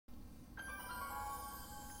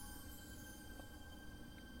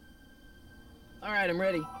All right, I'm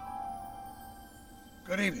ready.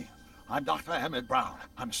 Good evening. I'm Dr. Emmett Brown.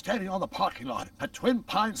 I'm standing on the parking lot at Twin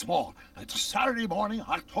Pines Mall. It's Saturday morning,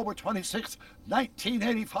 October 26th,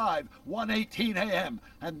 1985, 1:18 a.m.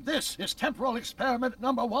 And this is temporal experiment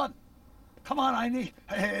number 1. Come on, Einie.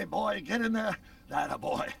 Hey, boy, get in there. That a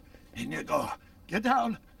boy. In you go. Get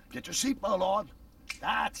down. Get your seatbelt on.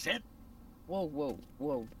 That's it. Whoa.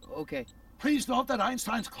 Okay. Please note that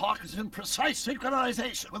Einstein's clock is in precise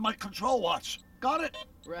synchronization with my control watch. Got it?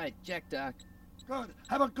 Right, check, Doc. Good.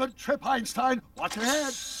 Have a good trip, Einstein. Watch your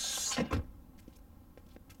head.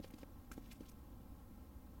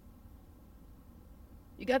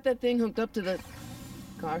 You got that thing hooked up to the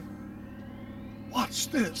car? Watch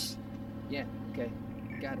this. Yeah, okay.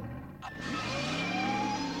 Got it.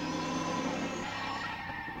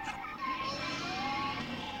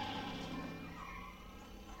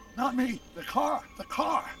 Not me. The car. The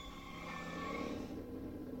car.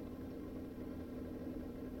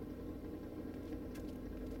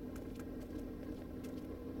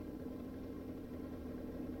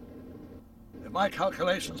 If my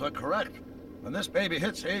calculations are correct, when this baby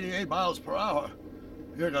hits 88 miles per hour,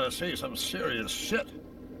 you're gonna see some serious shit.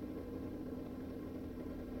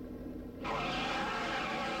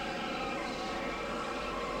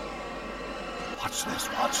 Watch this,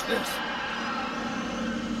 watch this.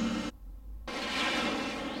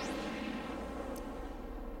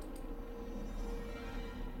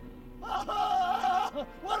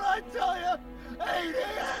 What'd I tell you?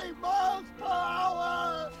 88 miles per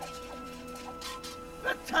hour!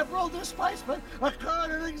 The temporal displacement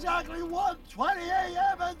occurred at exactly 1:20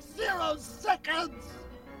 a.m. and 0 seconds!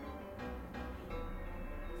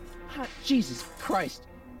 Jesus Christ.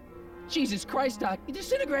 Jesus Christ, Doc. You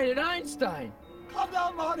disintegrated Einstein. Calm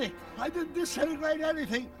down, Marty. I didn't disintegrate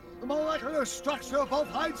anything. The molecular structure of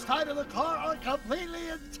both Einstein and the car are completely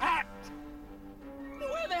intact.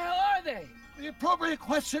 Where the hell are they? The appropriate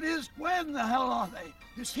question is, when the hell are they?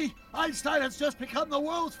 You see, Einstein has just become the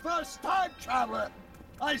world's first time traveler.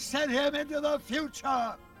 I sent him into the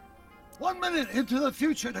future. 1 minute into the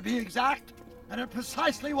future, to be exact. And at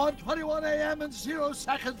precisely 1:21 a.m. and 0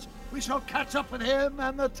 seconds, we shall catch up with him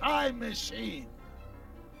and the time machine.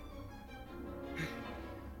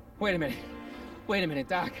 Wait a minute,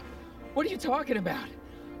 Doc. What are you talking about?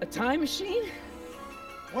 A time machine?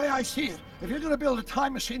 The way I see it, if you're going to build a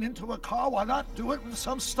time machine into a car, why not do it with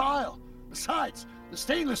some style? Besides, the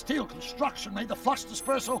stainless steel construction made the flux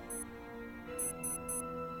dispersal.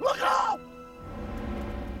 Look out!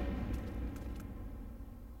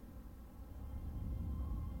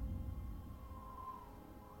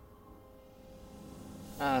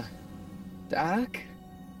 Doc?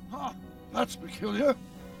 Huh, that's peculiar.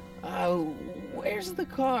 Where's the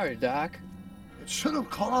car, Doc? It should have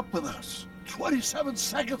caught up with us 27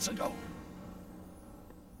 seconds ago.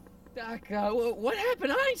 Doc, what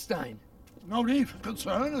happened to Einstein? No need for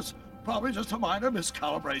concern. It's probably just a minor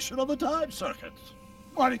miscalibration of the time circuits.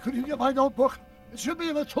 Marty, could you get my notebook? It should be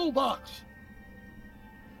in the toolbox.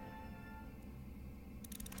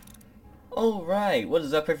 Alright, what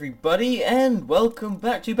is up everybody, and welcome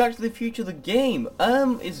back to Back to the Future the game.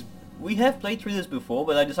 We have played through this before,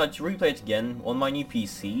 but I decided to replay it again on my new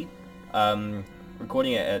PC.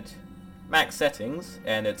 Recording it at max settings,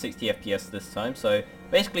 and at 60 FPS this time, so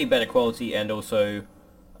basically better quality and also,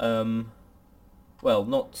 well,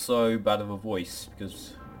 not so bad of a voice,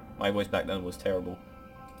 because my voice back then was terrible.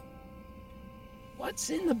 What's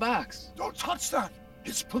in the box? Don't touch that!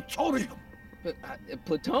 It's plutonium!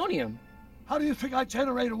 Plutonium? How do you think I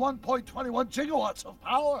generated 1.21 gigawatts of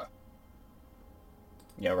power?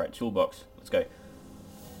 Yeah, right, toolbox. Let's go.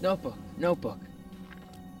 Notebook.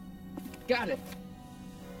 Got it.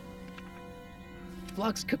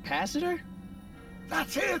 Flux capacitor?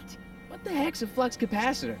 That's it! What the heck's a flux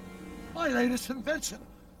capacitor? My latest invention.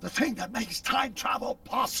 The thing that makes time travel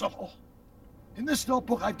possible. In this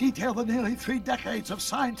notebook, I detail the nearly 3 decades of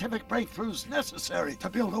scientific breakthroughs necessary to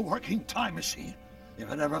build a working time machine. If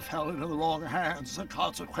it ever fell into the wrong hands, the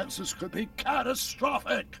consequences could be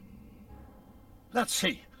catastrophic. Let's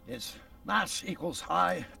see. It's mass equals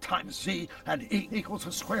I times Z, and E equals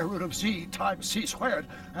the square root of Z times C squared,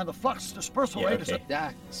 and the flux dispersal rate is a...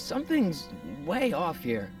 Doc, something's way off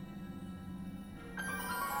here.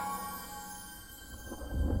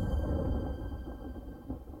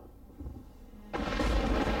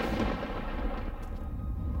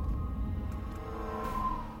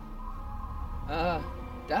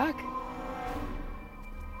 Doc?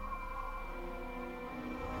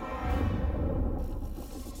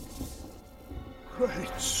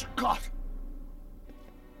 Great Scott!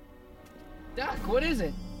 Doc, what is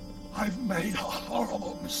it? I've made a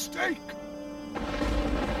horrible mistake.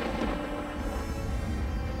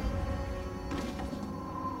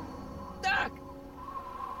 Doc!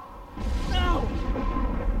 No!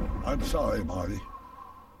 I'm sorry, Marty.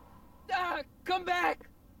 Doc, come back!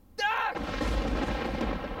 Doc!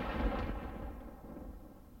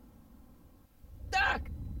 Doc!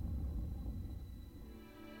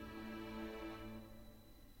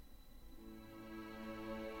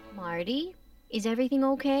 Marty, is everything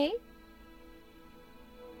okay?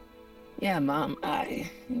 Yeah, Mom, it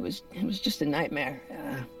was just a nightmare.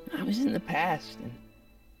 I was in the past,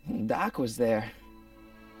 and Doc was there.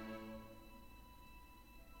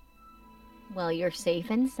 Well, you're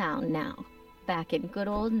safe and sound now, back in good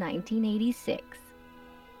old 1986.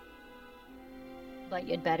 But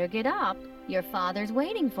you'd better get up. Your father's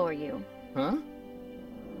waiting for you. Huh?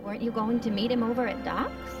 Weren't you going to meet him over at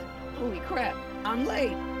Doc's? Holy crap, I'm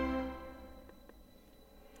late!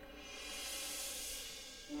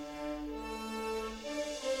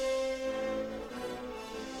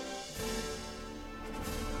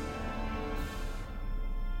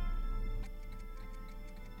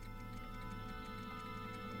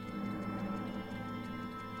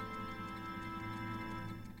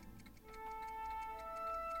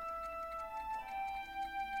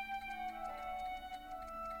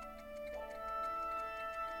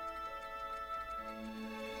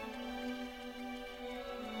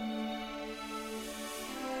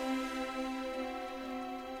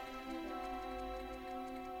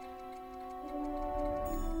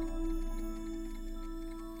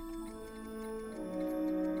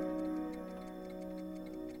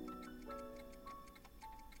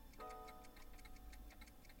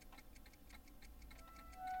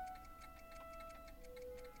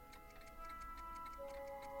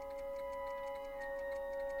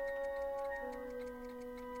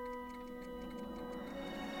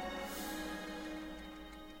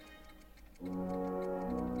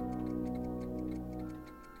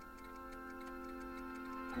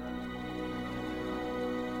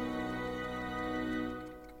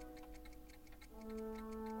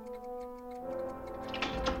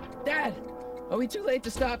 Dad, are we too late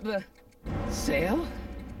to stop the sale?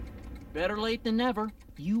 Better late than never.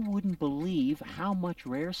 You wouldn't believe how much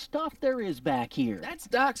rare stuff there is back here. That's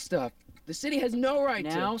Doc stuff. The city has no right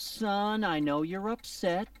Now, to. son, I know you're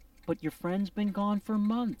upset, but your friend's been gone for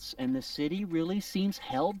months, and the city really seems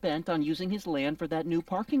hell-bent on using his land for that new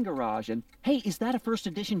parking garage. And, hey, is that a first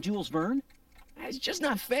edition Jules Verne? It's just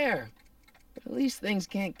not fair. But at least things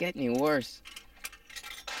can't get any worse.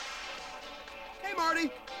 Hey,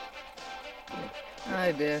 Marty!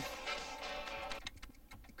 Hi, Biff.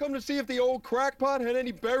 Come to see if the old crackpot had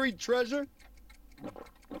any buried treasure?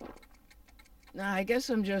 Nah, I guess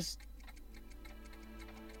I'm just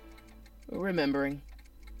remembering.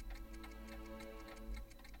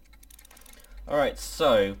 Alright,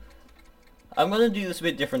 so I'm gonna do this a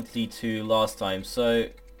bit differently to last time. So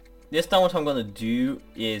this time what I'm gonna do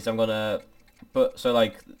is I'm gonna put, so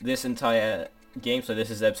like this entire game, so this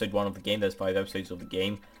is episode 1 of the game, there's 5 episodes of the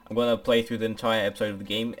game. I'm gonna play through the entire episode of the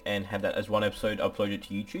game and have that as one episode uploaded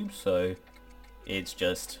to YouTube, so it's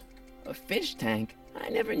just A fish tank? I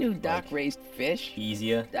never knew Doc Like- raised fish.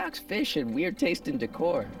 easier. Doc's fish had weird taste in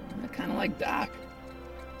decor. I kinda like Doc.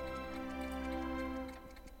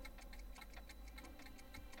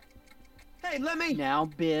 Hey, let me... Now,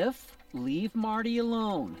 Biff, leave Marty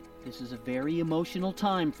alone. This is a very emotional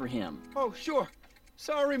time for him. Oh, sure.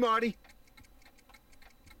 Sorry, Marty.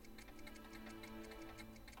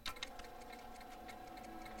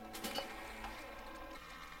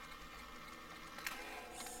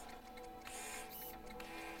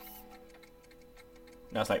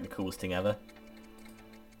 That's like the coolest thing ever.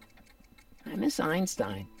 I miss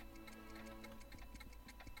Einstein.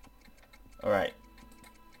 Alright.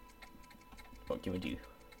 What can we do?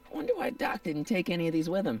 I wonder why Doc didn't take any of these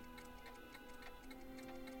with him.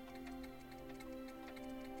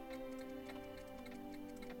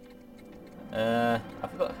 I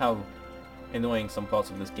forgot how annoying some parts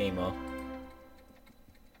of this game are.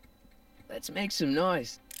 Let's make some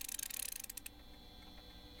noise.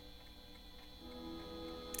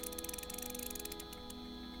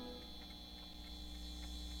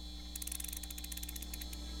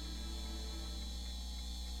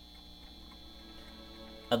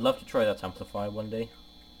 I'd love to try that amplifier one day.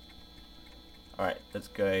 Alright, let's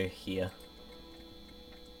go here.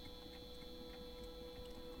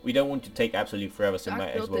 We don't want to take absolutely forever, so Doc might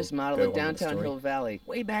as built well this model go at on with the downtown story. Hill Valley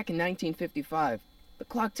way back in 1955. The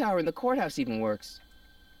clock tower in the courthouse even works.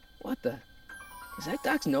 What the? Is that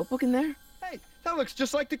Doc's notebook in there? Hey, that looks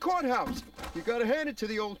just like the courthouse. You gotta hand it to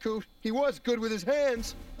the old coot. He was good with his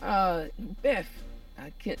hands. Biff,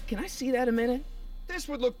 Can I see that a minute? This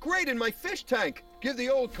would look great in my fish tank. Give the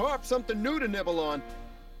old carp something new to nibble on.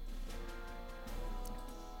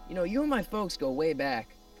 You know, you and my folks go way back.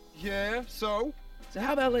 Yeah, so? So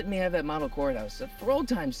how about letting me have that model courthouse, for old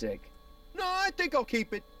time's sake? No, I think I'll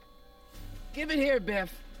keep it. Give it here,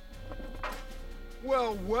 Biff.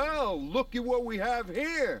 Well, well, look at what we have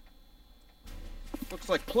here. Looks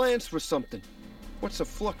like plans for something. What's a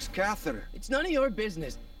flux catheter? It's none of your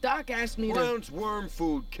business. Doc asked me to... Brown's worm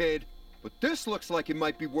food, kid. But this looks like it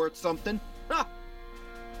might be worth something. Ha!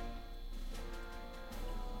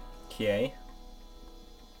 Okay.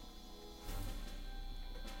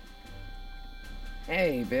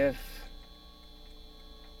 Hey, Biff.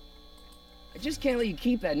 I just can't let you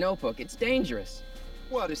keep that notebook. It's dangerous.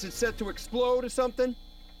 What, is it set to explode or something?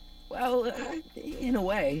 Well, in a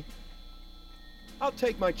way. I'll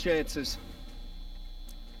take my chances.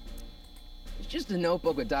 It's just a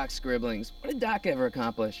notebook with Doc's scribblings. What did Doc ever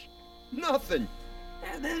accomplish? Nothing.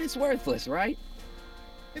 Then it's worthless, right?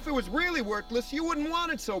 If it was really worthless, you wouldn't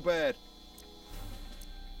want it so bad.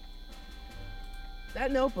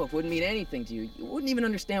 That notebook wouldn't mean anything to you. You wouldn't even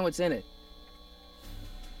understand what's in it.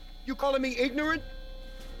 You calling me ignorant?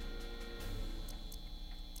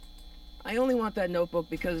 I only want that notebook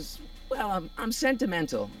because, well, I'm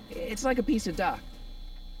sentimental. It's like a piece of Doc.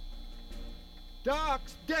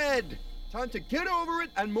 Doc's dead. Time to get over it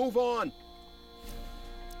and move on.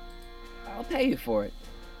 I'll pay you for it.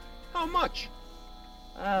 How much?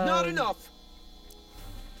 Not enough.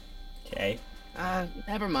 Okay.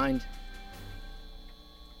 Never mind.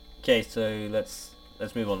 Okay, so let's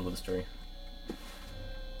move on with the story.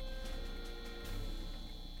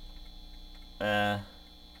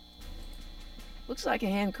 Looks like a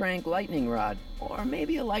hand crank lightning rod, or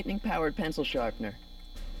maybe a lightning powered pencil sharpener.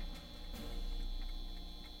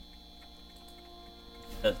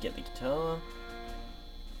 Let's get the guitar.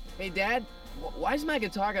 Hey, Dad, why's my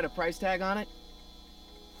guitar got a price tag on it?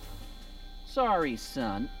 Sorry,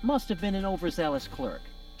 son. Must have been an overzealous clerk.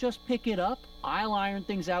 Just pick it up. I'll iron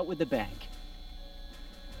things out with the bank.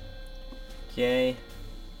 Okay.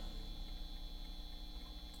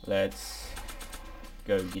 Let's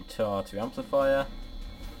go guitar to amplifier.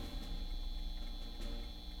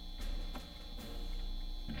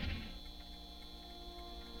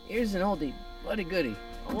 Here's an oldie, but a goodie.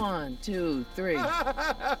 1, 2, 3.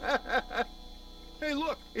 Hey,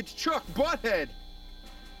 look, it's Chuck Butthead.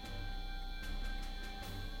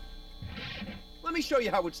 Let me show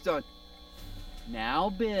you how it's done. Now,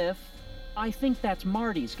 Biff, I think that's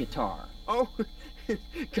Marty's guitar. Oh,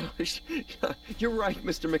 gosh, you're right,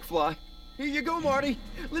 Mr. McFly. Here you go, Marty.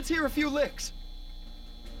 Let's hear a few licks.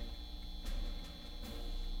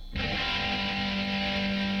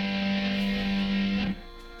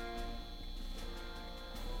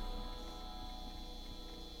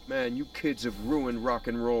 Man, you kids have ruined rock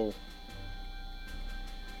and roll.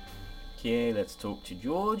 Okay, let's talk to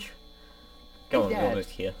George. Come on, we're Dad. almost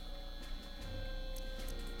here.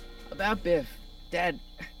 About Biff. Dad,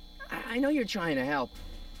 I know you're trying to help.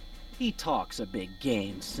 He talks a big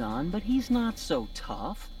game, son, but he's not so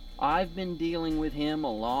tough. I've been dealing with him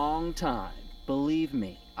a long time. Believe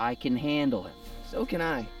me, I can handle him. So can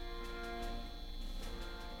I.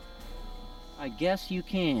 I guess you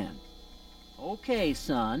can. Okay,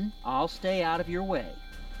 son, I'll stay out of your way,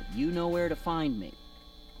 but you know where to find me.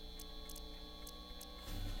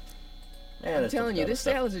 Yeah, I'm let's talk telling you, about this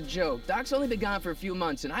stuff. sale is a joke. Doc's only been gone for a few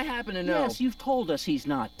months, and I happen to know. Yes, you've told us he's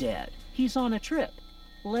not dead. He's on a trip.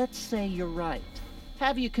 Let's say you're right.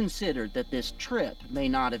 Have you considered that this trip may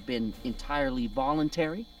not have been entirely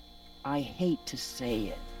voluntary? I hate to say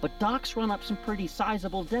it, but Doc's run up some pretty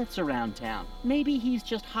sizable debts around town. Maybe he's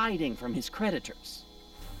just hiding from his creditors.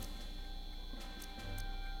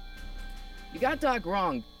 You got Doc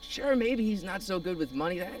wrong. Sure, maybe he's not so good with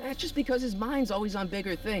money. That's just because his mind's always on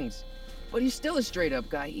bigger things. But he's still a straight-up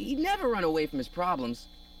guy. He'd never run away from his problems.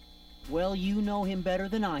 Well, you know him better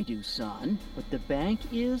than I do, son, but the bank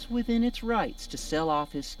is within its rights to sell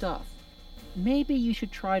off his stuff. Maybe you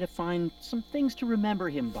should try to find some things to remember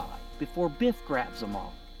him by before Biff grabs them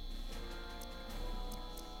all.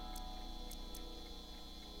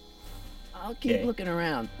 I'll keep Okay. looking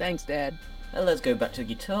around. Thanks, Dad. Now let's go back to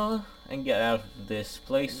the guitar and get out of this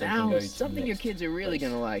place so we can Now, go to something the your next kids are really place.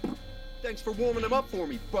 gonna like. Thanks for warming them up for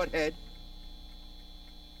me, butthead.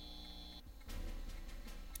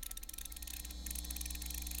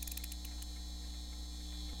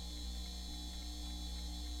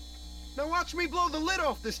 Now watch me blow the lid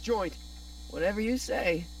off this joint. Whatever you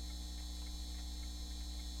say.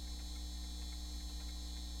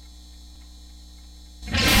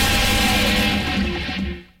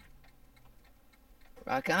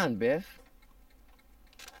 Rock on, Biff.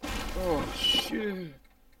 Oh, shit.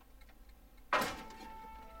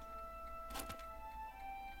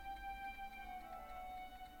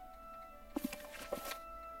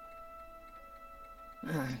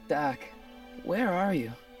 Doc, where are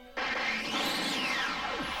you?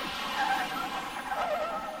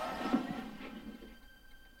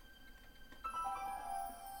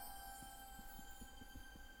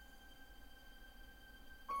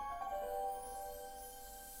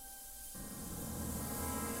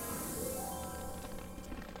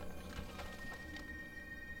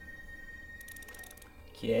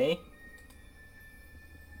 Okay.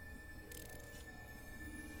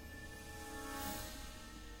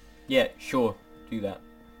 Yeah, sure. Do that.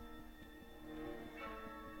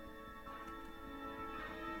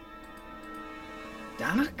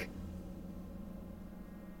 Doc?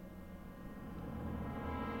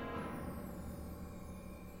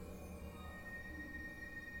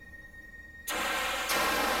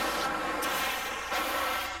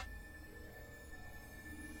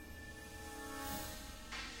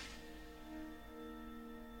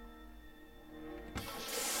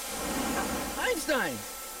 Einstein!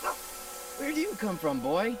 Where do you come from,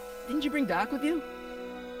 boy? Didn't you bring Doc with you?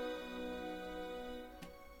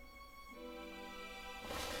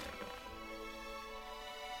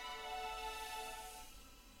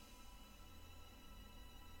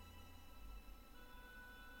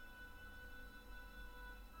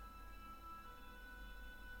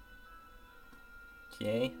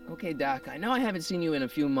 Okay. Okay, Doc, I know I haven't seen you in a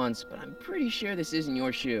few months, but I'm pretty sure this isn't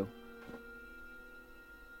your shoe.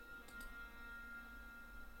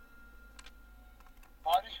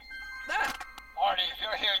 Marty? Ah! Marty, if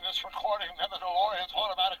you're hearing this recording, then the DeLorean's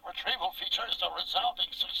automatic retrieval feature is a resounding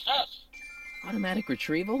success. Automatic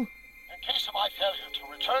retrieval? In case of my failure to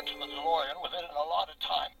return to the DeLorean within an allotted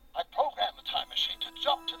time, I programmed the time machine to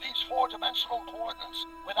jump to these four-dimensional coordinates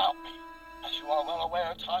without me. As you are well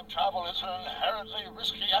aware, time travel is an inherently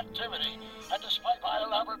risky activity, and despite my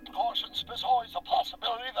elaborate precautions, there's always the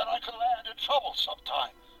possibility that I could land in trouble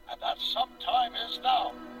sometime. And that sometime is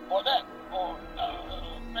now, or then, or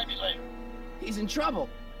maybe later. He's in trouble.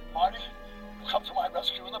 Marty, you come to my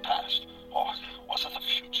rescue in the past, or was it the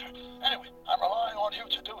future? Anyway, I'm relying on you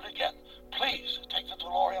to do it again. Please take the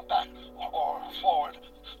DeLorean back, or forward,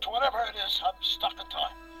 to whatever it is. I'm stuck in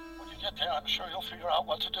time. When you get there, I'm sure you'll figure out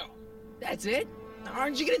what to do. That's it?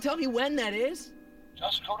 Aren't you gonna tell me when that is?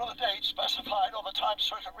 Just go to the date specified on the time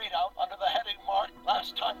circuit readout under the heading marked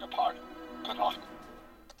Last Time Departed. Good luck.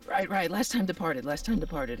 Right. Last time departed. Oh,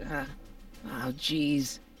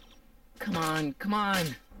 jeez. Come on.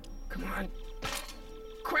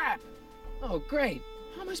 Crap! Oh, great.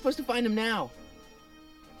 How am I supposed to find him now?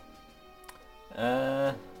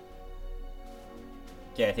 Yeah,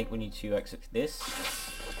 I think we need to exit this.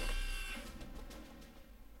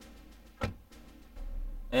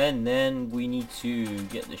 And then we need to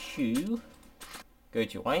get the shoe. Go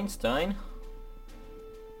to Einstein.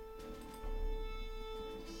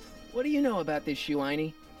 What do you know about this shoe,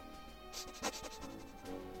 Einie?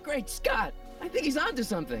 Great Scott! I think he's onto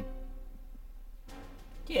something.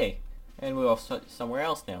 Yay. And we're off somewhere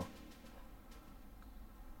else now.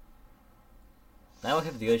 Now I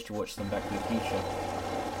have the urge to watch some Back to the Future.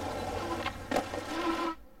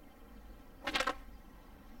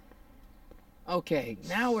 Okay,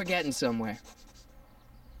 now we're getting somewhere.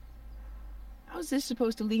 How's this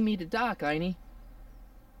supposed to lead me to Doc, Einie?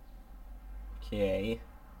 Okay.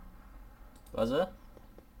 Buzzer?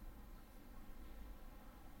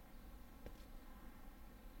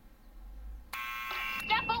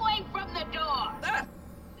 Step away from the door! Ah!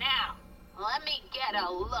 Now, let me get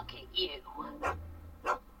a look at you.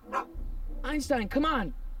 Einstein, come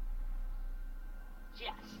on!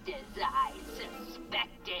 Just as I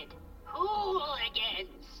suspected.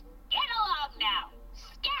 Hooligans! Get along now!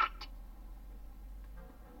 Scat!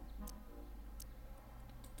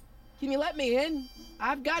 Can you let me in?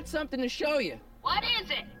 I've got something to show you. What is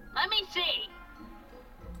it? Let me see.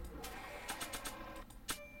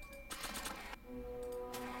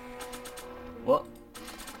 What?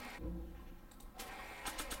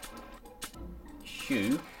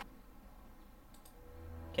 Shoe?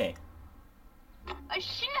 Okay. A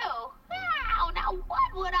shoe? Wow, now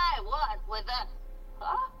what would I want with a...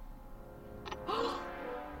 Huh?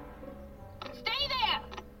 Stay there!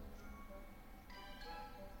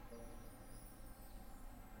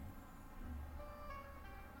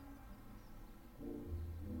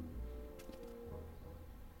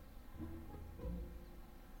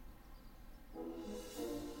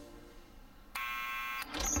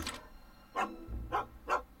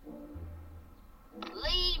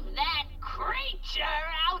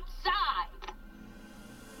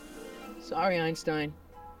 Sorry, Einstein.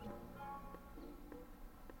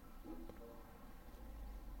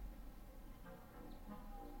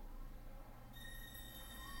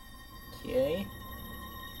 Okay.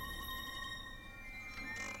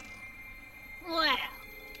 Well,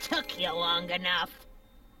 took you long enough.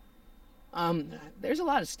 There's a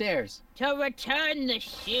lot of stairs. To return the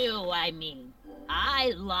shoe, I mean.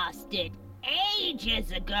 I lost it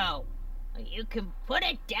ages ago. You can put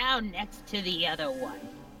it down next to the other one.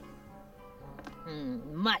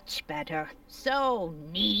 Much better. So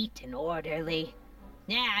neat and orderly.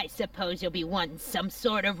 Yeah, I suppose you'll be wanting some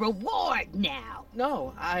sort of reward now.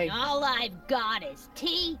 No, All I've got is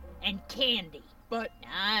tea and candy. But...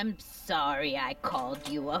 I'm sorry I called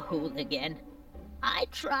you a hooligan. I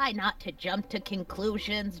try not to jump to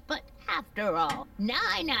conclusions, but after all, 9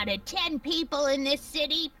 out of 10 people in this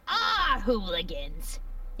city are hooligans.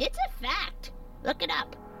 It's a fact. Look it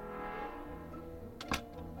up.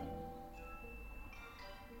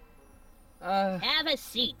 Have a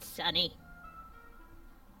seat, Sonny.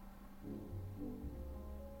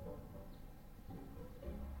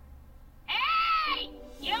 Hey!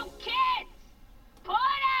 You kids! Put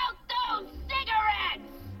out those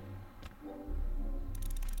cigarettes!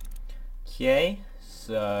 Okay,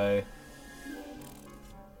 so...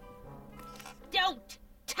 Don't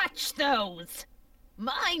touch those!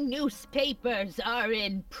 My newspapers are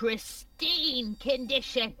in pristine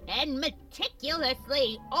condition and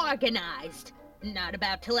meticulously organized. Not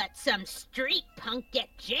about to let some street punk get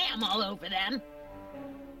jam all over them.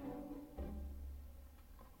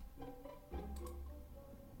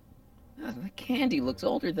 The candy looks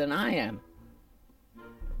older than I am.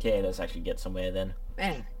 Okay, let's actually get somewhere then.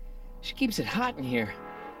 Man, she keeps it hot in here.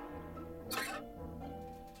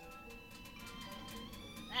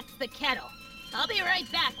 That's the kettle. I'll be right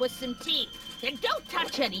back with some tea. And don't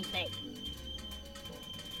touch anything.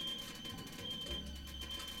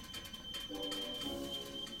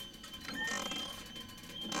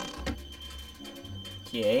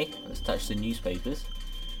 Okay, let's touch the newspapers.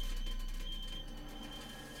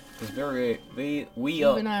 Because we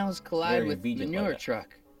are... Juveniles collide very with obedient manure like that.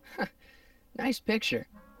 truck. Nice picture.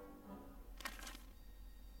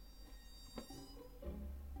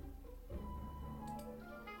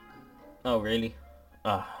 Oh, really?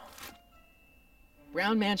 Ah.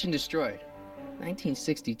 Brown Mansion destroyed.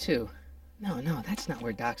 1962. No, that's not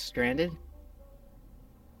where Doc's stranded.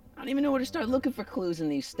 I don't even know where to start looking for clues in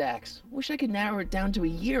these stacks. Wish I could narrow it down to a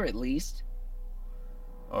year at least.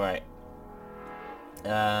 Alright.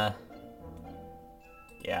 Yeah.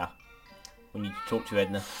 We need to talk to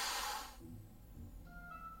Edna.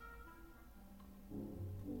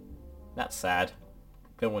 That's sad.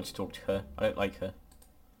 Don't want to talk to her. I don't like her.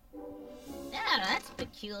 Yeah, that's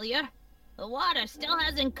peculiar. The water still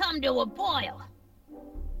hasn't come to a boil.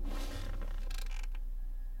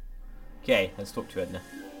 Okay, let's talk to Edna.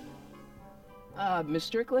 Miss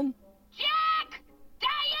Strickland? Jack!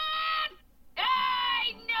 Diane!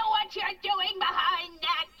 I know what you're doing behind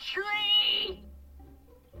that tree!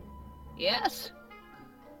 Yes?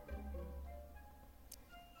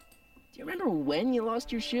 Do you remember when you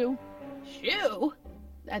lost your shoe? Shoe?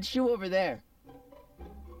 That shoe over there.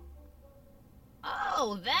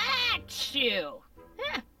 Oh, that shoe!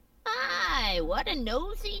 Huh. Aye, what a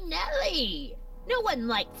nosy Nelly! No one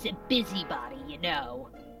likes a busybody, you know.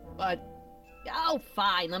 But Oh,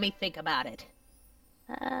 fine, let me think about it.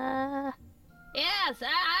 Yes,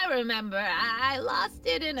 I remember. I lost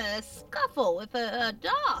it in a scuffle with a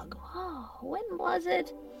dog. Oh, when was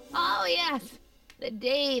it? Oh, yes, the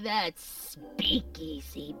day that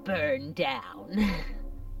speakeasy burned down.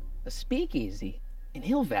 a speakeasy in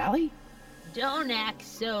Hill Valley? Don't act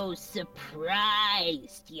so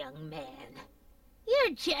surprised, young man.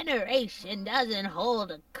 Your generation doesn't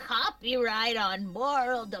hold a copyright on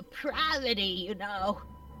moral depravity, you know.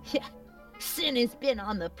 Sin has been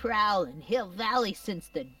on the prowl in Hill Valley since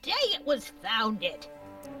the day it was founded.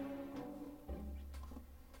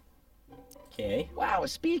 Okay. Wow, a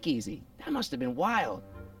speakeasy. That must have been wild.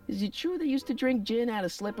 Is it true they used to drink gin out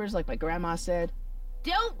of slippers like my grandma said?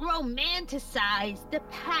 Don't romanticize the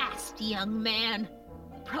past, young man.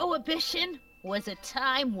 Prohibition was a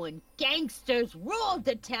time when gangsters ruled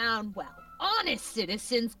the town while honest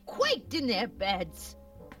citizens quaked in their beds.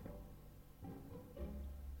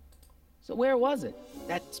 So where was it?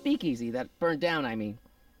 That speakeasy that burned down, I mean.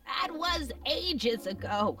 That was ages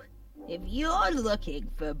ago. If you're looking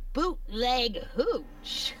for bootleg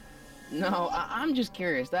hooch. No, I'm just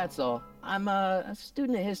curious, that's all. I'm a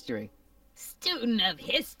student of history. Student of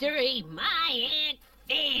history, my Aunt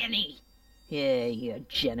Fanny. Yeah, your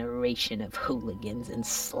generation of hooligans and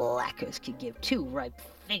slackers could give two ripe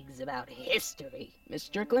figs about history. Miss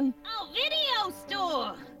Strickland? Oh, video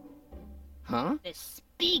store! Huh? The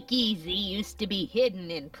speakeasy used to be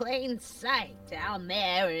hidden in plain sight down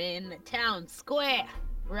there in the town square,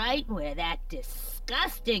 right where that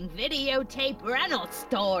disgusting videotape rental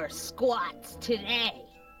store squats today.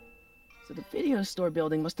 So the video store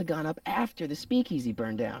building must have gone up after the speakeasy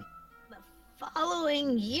burned down. The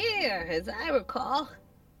following year, as I recall.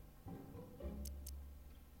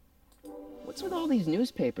 What's with all these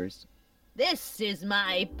newspapers? This is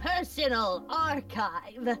my personal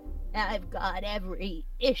archive. I've got every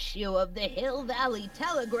issue of the Hill Valley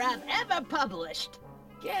Telegraph ever published.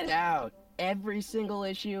 Get out! Every single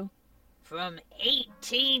issue? From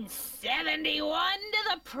 1871 to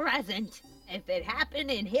the present. If it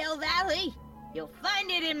happened in Hill Valley, you'll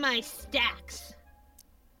find it in my stacks.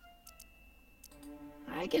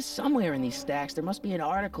 I guess somewhere in these stacks there must be an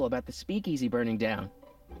article about the speakeasy burning down.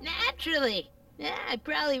 Naturally. I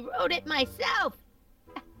probably wrote it myself.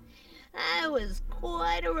 I was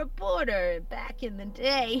quite a reporter back in the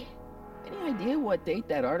day. Any idea what date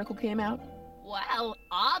that article came out? Well,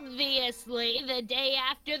 obviously the day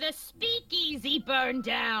after the speakeasy burned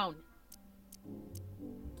down.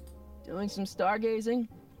 Doing some stargazing?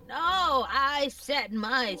 No, I set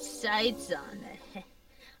my sights on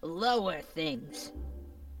lower things.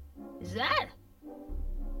 Is that?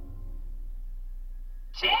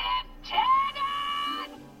 Tim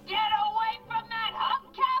Tannen! Get away from that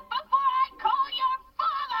hubcap before I call your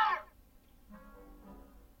father!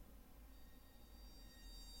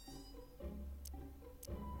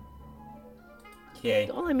 Okay.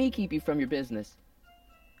 Don't let me keep you from your business.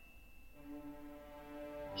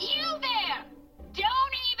 You there!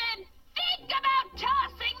 Don't even think about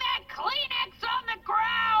tossing that Kleenex on the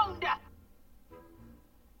ground!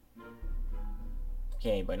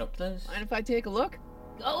 Okay, binoculars. Mind if I take a look?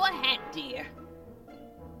 Go ahead, dear.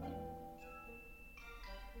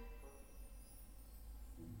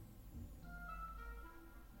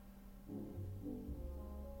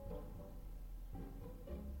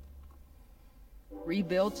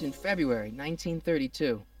 Rebuilt in February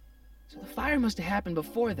 1932. So the fire must have happened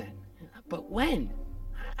before then. But when?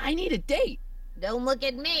 I need a date. Don't look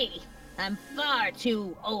at me. I'm far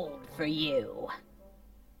too old for you.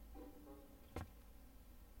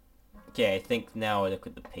 Okay, I think now I look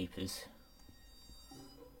at the papers.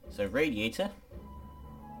 So, radiator.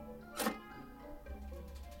 There's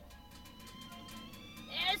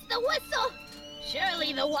the whistle.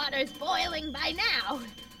 Surely the water's boiling by now.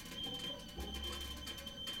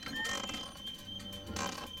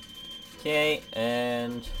 Okay,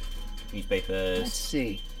 and newspapers. Let's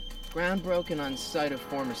see. Ground broken on site of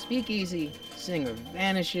former speakeasy. Singer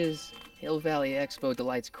vanishes. Hill Valley Expo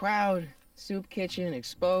delights crowd. Soup kitchen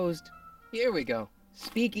exposed. Here we go.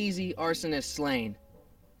 Speakeasy arsonist slain.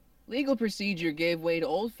 Legal procedure gave way to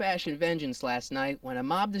old-fashioned vengeance last night when a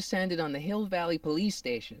mob descended on the Hill Valley police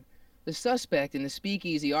station. The suspect in the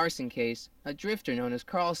speakeasy arson case, a drifter known as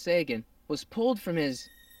Carl Sagan, was pulled from his...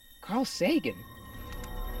 Carl Sagan?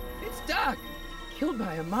 It's Doc! Killed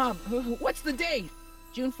by a mob. What's the date?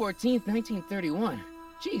 June 14th, 1931.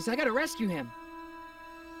 Jeez, I gotta rescue him.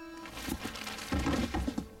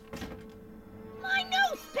 My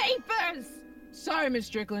newspapers! Sorry, Miss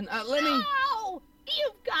Strickland. Let me... No!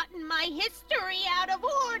 You've gotten my history out of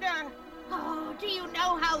order! Oh, do you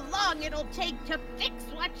know how long it'll take to fix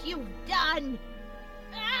what you've done?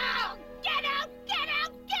 Oh, get out! Get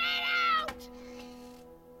out! Get out!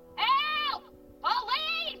 Help!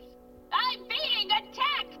 Police! I'm being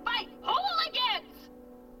attacked by hooligans!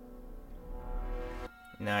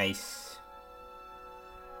 Nice.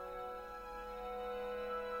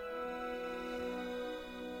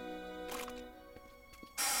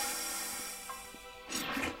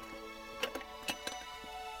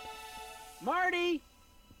 Marty!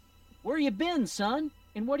 Where you been, son?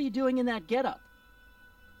 And what are you doing in that getup?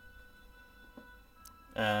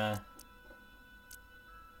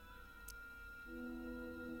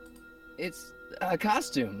 It's a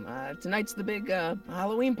costume. Tonight's the big,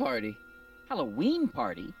 Halloween party. Halloween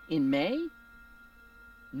party? In May?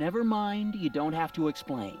 Never mind, you don't have to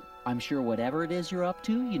explain. I'm sure whatever it is you're up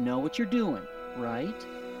to, you know what you're doing, right?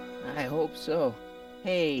 I hope so.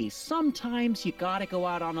 Hey, sometimes you gotta go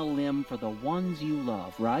out on a limb for the ones you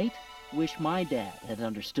love, right? Wish my dad had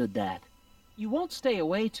understood that. You won't stay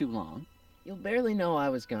away too long. You'll barely know I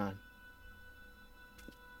was gone.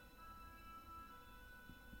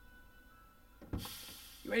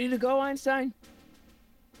 You ready to go, Einstein?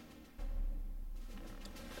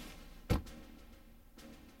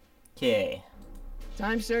 Okay.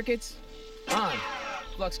 Time circuits, On.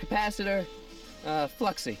 Flux capacitor.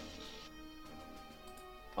 Fluxy.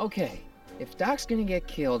 Okay. If Doc's gonna get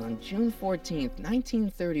killed on June 14th,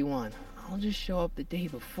 1931, I'll just show up the day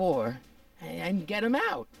before and get him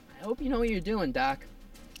out. I hope you know what you're doing, Doc.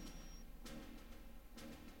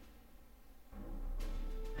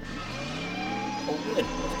 Oh, good.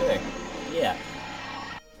 Let's go. Yeah.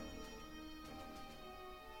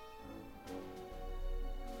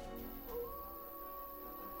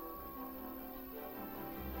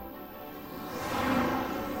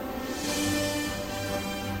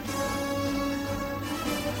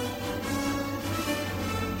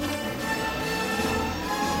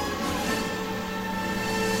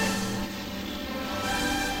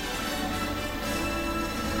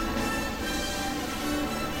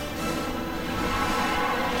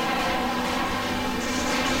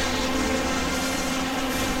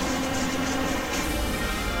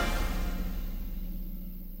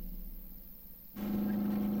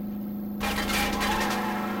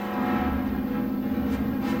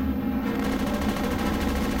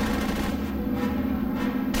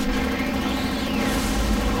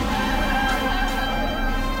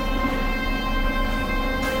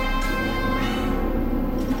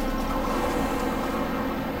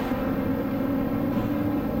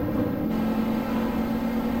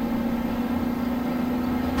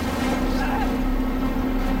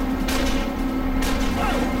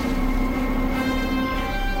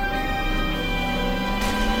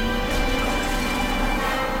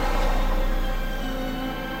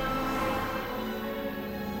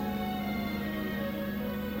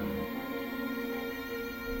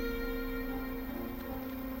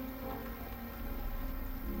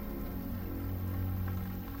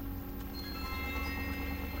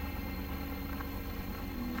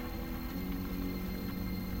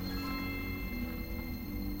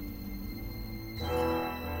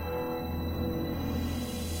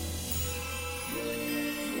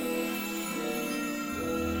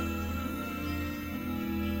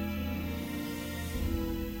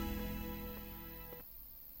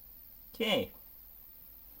 Okay.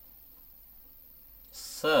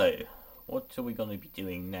 So, what are we going to be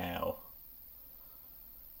doing now?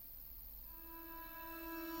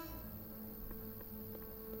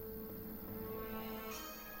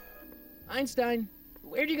 Einstein,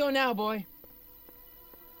 where'd you go now, boy?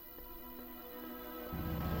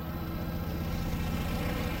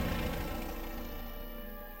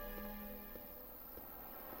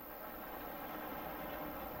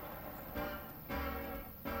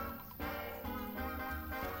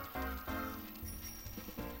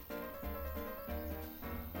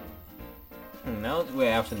 Now that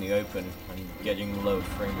we're out in the open, I'm getting low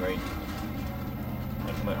frame rate.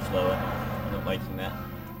 Like much lower. I'm not liking that.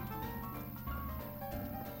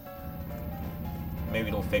 Maybe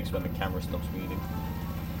it'll fix when the camera stops moving.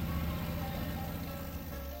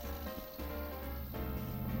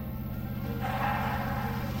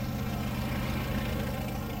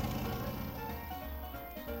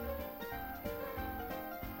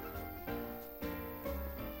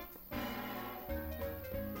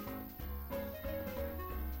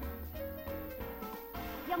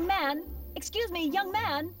 Young man! Excuse me, young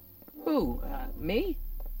man! Who, me?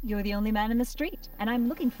 You're the only man in the street, and I'm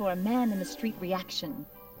looking for a man-in-the-street reaction.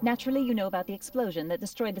 Naturally, you know about the explosion that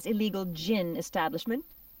destroyed this illegal gin establishment.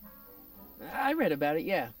 I read about it,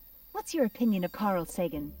 yeah. What's your opinion of Carl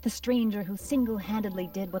Sagan, the stranger who single-handedly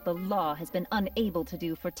did what the law has been unable to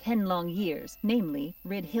do for 10 long years, namely,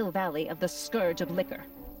 rid Hill Valley of the scourge of liquor?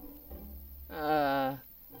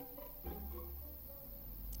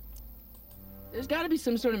 There's gotta be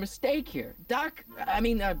some sort of mistake here.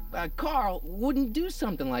 Carl wouldn't do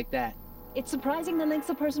something like that. It's surprising the lengths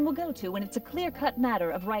a person will go to when it's a clear-cut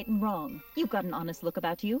matter of right and wrong. You've got an honest look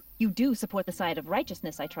about you. You do support the side of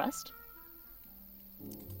righteousness, I trust.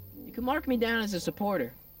 You can mark me down as a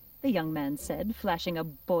supporter. The young man said, flashing a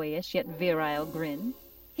boyish yet virile grin.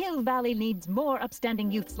 Hill Valley needs more upstanding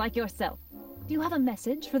youths like yourself. Do you have a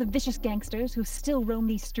message for the vicious gangsters who still roam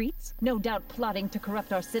these streets, no doubt plotting to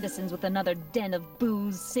corrupt our citizens with another den of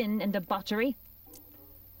booze, sin, and debauchery?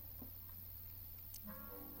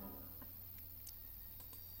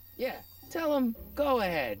 Yeah, tell them, go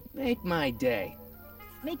ahead, make my day.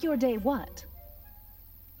 Make your day what?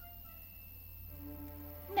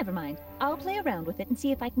 Never mind. I'll play around with it and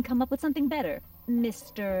see if I can come up with something better.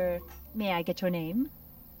 Mr... May I get your name?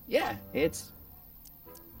 Yeah, it's...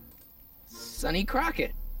 Sonny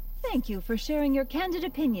Crockett. Thank you for sharing your candid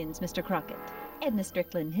opinions, Mr. Crockett. Edna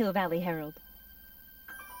Strickland, Hill Valley Herald.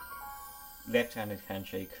 Left-handed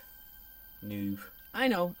handshake. Noob. I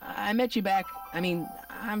know. I met you back.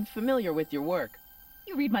 I'm familiar with your work.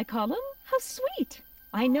 You read my column? How sweet!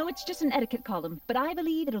 I know it's just an etiquette column, but I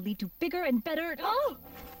believe it'll lead to bigger and better. Oh!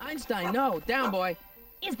 Einstein, no. Down, boy.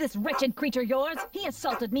 Is this wretched creature yours? He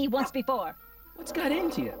assaulted me once before. What's got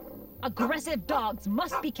into you? Aggressive dogs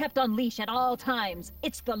must be kept on leash at all times.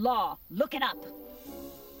 It's the law. Look it up.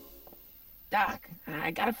 Doc.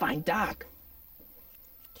 I gotta find Doc.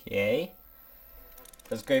 Okay.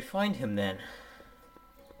 Let's go find him then.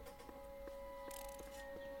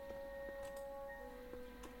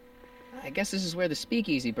 I guess this is where the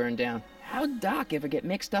speakeasy burned down. How'd Doc ever get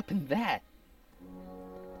mixed up in that?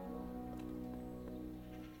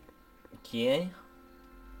 Okay.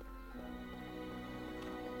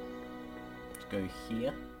 Let's go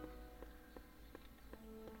here.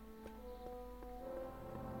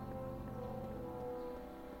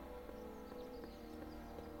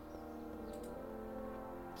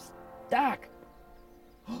 Doc!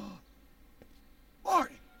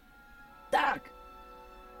 Marty, Doc!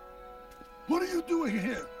 what are you doing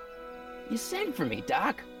here? You sent for me,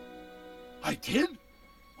 Doc. I did?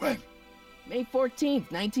 When? May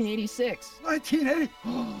 14th, 1986. 1980?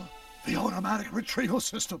 The automatic retrieval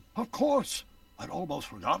system. Of course. I'd almost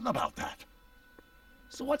forgotten about that.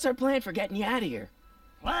 So what's our plan for getting you out of here?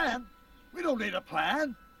 Plan? We don't need a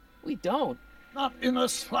plan. We don't. Not in the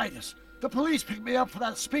slightest. The police picked me up for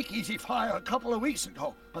that speakeasy fire a couple of weeks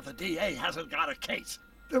ago, but the DA hasn't got a case.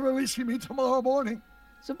 They're releasing me tomorrow morning.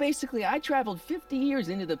 So basically, I traveled 50 years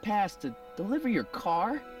into the past to deliver your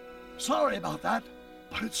car? Sorry about that,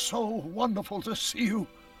 but it's so wonderful to see you.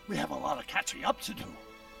 We have a lot of catching up to do.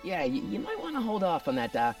 Yeah, you might want to hold off on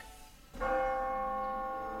that, Doc.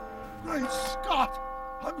 Great Scott!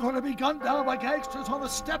 I'm going to be gunned down by gangsters on the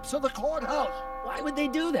steps of the courthouse. Why would they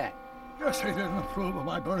do that? Guess they didn't approve of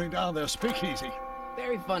my burning down their speakeasy.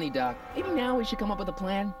 Very funny, Doc. Maybe now we should come up with a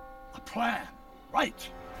plan. A plan? Right.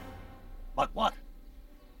 But what?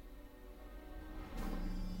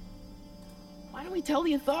 Why don't we tell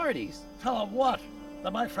the authorities? Tell them what?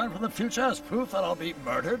 That my friend from the future has proof that I'll be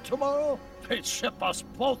murdered tomorrow? They'd ship us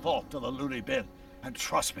both off to the loony bin. And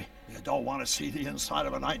trust me, you don't want to see the inside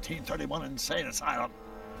of a 1931 insane asylum.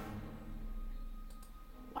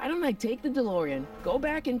 Why don't I take the DeLorean, go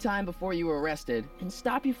back in time before you were arrested, and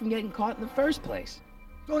stop you from getting caught in the first place?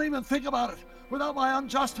 Don't even think about it. Without my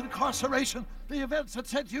unjust incarceration, the events that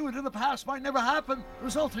sent you into the past might never happen,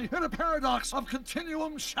 resulting in a paradox of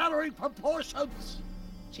continuum-shattering proportions.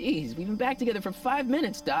 Jeez, we've been back together for 5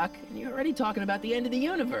 minutes, Doc, and you're already talking about the end of the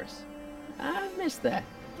universe. I've missed that.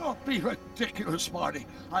 Don't be ridiculous, Marty.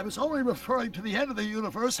 I was only referring to the end of the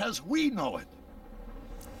universe as we know it.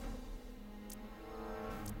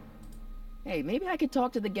 Hey, maybe I could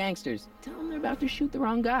talk to the gangsters. Tell them they're about to shoot the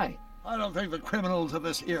wrong guy. I don't think the criminals of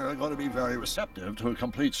this era are going to be very receptive to a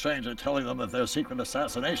complete stranger telling them that their secret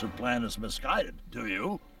assassination plan is misguided, do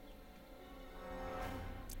you?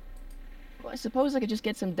 Well, I suppose I could just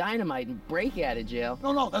get some dynamite and break you out of jail.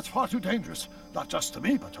 No, that's far too dangerous. Not just to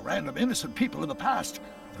me, but to random innocent people in the past.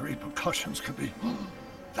 The repercussions could be...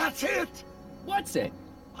 That's it! What's it?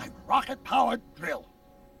 My rocket-powered drill.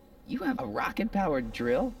 You have a rocket-powered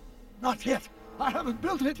drill? Not yet. I haven't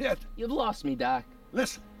built it yet. You've lost me, Doc.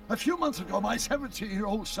 Listen, a few months ago, my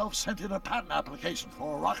 17-year-old self sent in a patent application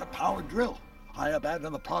for a rocket-powered drill. I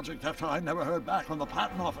abandoned the project after I never heard back from the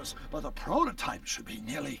patent office, but the prototype should be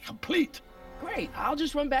nearly complete. Great, I'll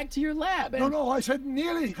just run back to your lab and... No, I said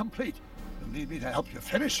nearly complete. You'll need me to help you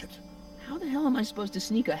finish it. How the hell am I supposed to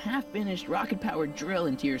sneak a half-finished rocket-powered drill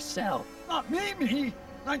into your cell? Not me.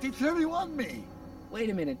 1931 me. Wait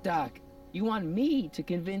a minute, Doc. You want me to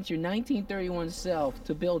convince your 1931 self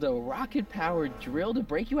to build a rocket-powered drill to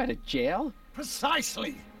break you out of jail?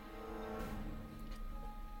 Precisely.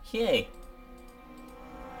 Yay.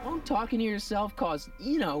 Won't talking to yourself cause,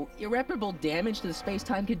 irreparable damage to the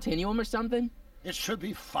space-time continuum or something? It should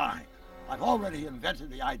be fine. I've already invented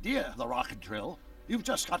the idea of the rocket drill. You've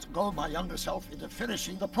just got to goad my younger self into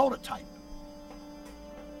finishing the prototype.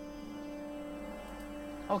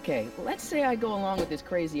 Okay, let's say I go along with this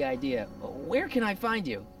crazy idea. Where can I find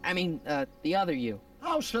you? I mean, the other you.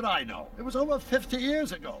 How should I know? It was over 50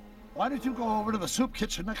 years ago. Why don't you go over to the soup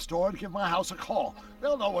kitchen next door and give my house a call?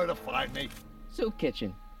 They'll know where to find me. Soup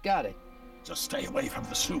kitchen. Got it. Just stay away from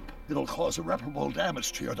the soup. It'll cause irreparable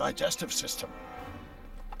damage to your digestive system.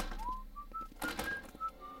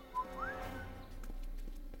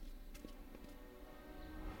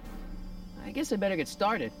 I guess I better get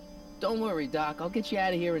started. Don't worry, Doc. I'll get you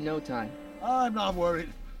out of here in no time. I'm not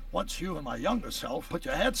worried. Once you and my younger self put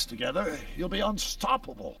your heads together, you'll be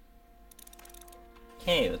unstoppable.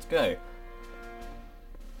 Okay, let's go.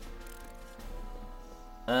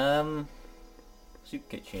 Soup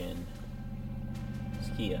kitchen.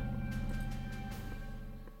 It's here.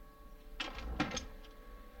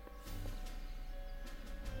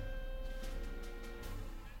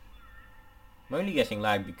 I'm only getting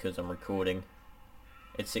lag because I'm recording.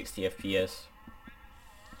 It's 60 FPS.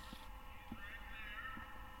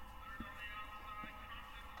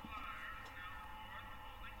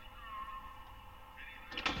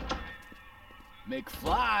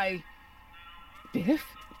 McFly! Biff?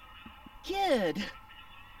 Kid!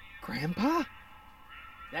 Grandpa?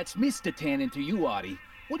 That's Mr. Tannen to you, Artie.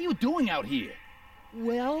 What are you doing out here?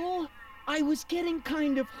 Well, I was getting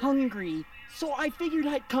kind of hungry, so I figured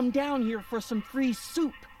I'd come down here for some free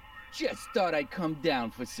soup. Just thought I'd come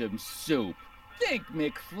down for some soup. Think,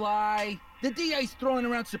 McFly. The DA's throwing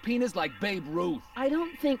around subpoenas like Babe Ruth. I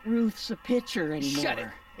don't think Ruth's a pitcher anymore. Shut it!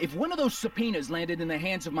 If one of those subpoenas landed in the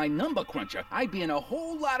hands of my number cruncher, I'd be in a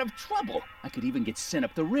whole lot of trouble. I could even get sent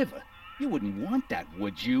up the river. You wouldn't want that,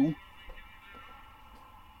 would you?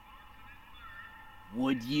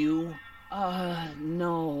 Would you?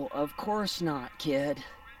 No, of course not, kid.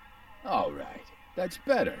 All right, that's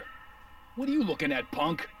better. What are you looking at,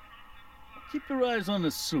 punk? Keep your eyes on the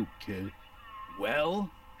soup, kid. Well,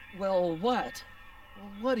 Well, what?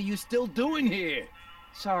 what are you still doing here?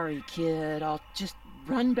 Sorry, kid. I'll just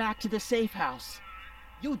run back to the safe house.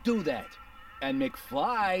 You do that. And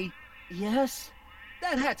McFly, Yes?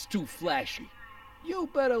 that hat's too flashy. You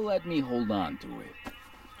better let me hold on to it.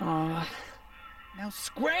 Now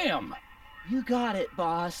scram! You got it,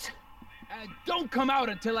 boss. And don't come out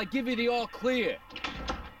until I give you the all clear.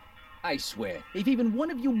 I swear, if even one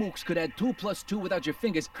of you mooks could add 2 + 2 without your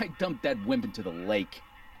fingers, I'd dump that wimp into the lake.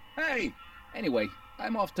 Hey! Anyway,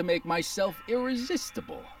 I'm off to make myself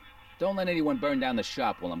irresistible. Don't let anyone burn down the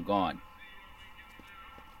shop while I'm gone.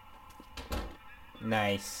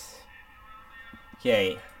 Nice.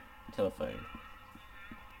 Okay. Telephone.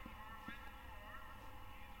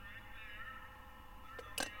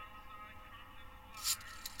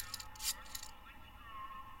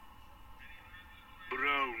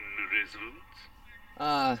 Brown residence.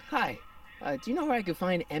 Hi. Do you know where I could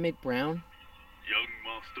find Emmett Brown? Young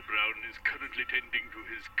Master Brown is currently tending to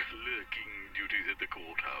his clerking duties at the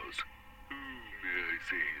courthouse. Who may I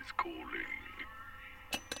say is calling?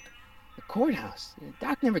 The courthouse?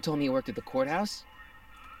 Doc never told me he worked at the courthouse.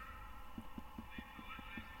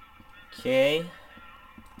 Okay.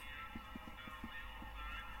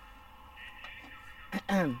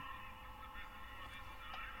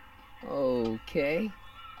 Okay.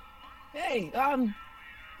 Hey,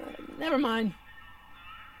 never mind.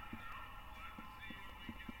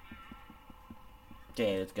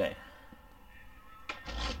 Okay, let's go.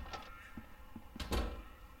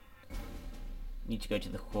 Need to go to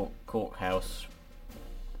the courthouse.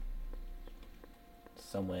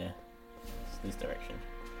 Somewhere. It's this direction.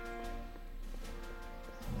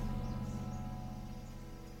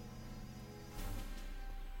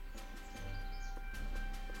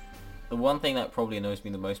 The one thing that probably annoys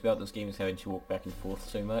me the most about this game is having to walk back and forth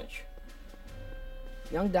so much.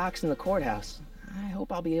 Young Doc's in the courthouse. I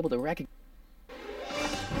hope I'll be able to recognize.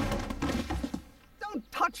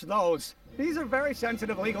 Don't touch those! These are very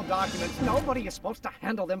sensitive legal documents. Nobody is supposed to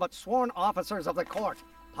handle them but sworn officers of the court.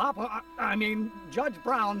 Judge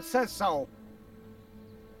Brown says so.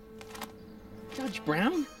 Judge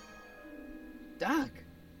Brown? Doc.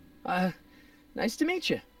 Nice to meet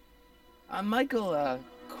you. I'm Michael,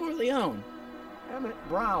 Corleone. Emmett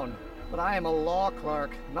Brown. But I am a law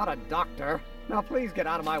clerk, not a doctor. Now please get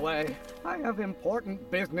out of my way. I have important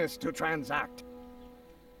business to transact.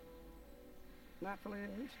 Naturally,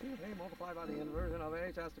 h to the a multiplied by the inversion of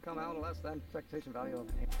h has to come out less than expectation value of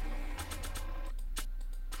a.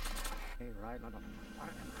 Right?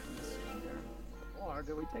 Or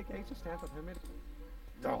do we take h's stance with hermit?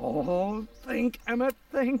 Oh, think, Emmett,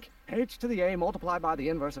 think. H to the a multiplied by the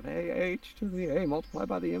inverse of a. H to the a multiplied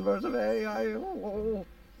by the inverse of a.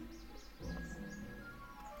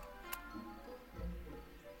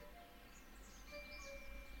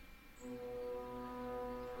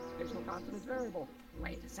 Additional constant is variable.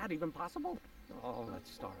 Wait, is that even possible? Oh,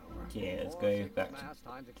 let's start over. Yeah, let's go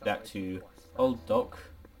back to old Doc.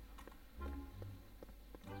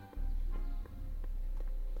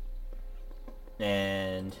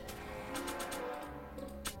 And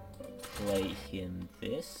play him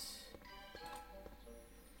this.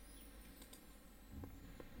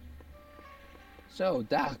 So,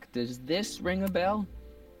 Doc, does this ring a bell?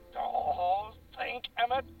 Oh, think,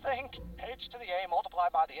 Emmett, think. H to the a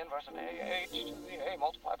multiplied by the inverse of a. H to the a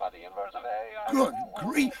multiplied by the inverse of a. Good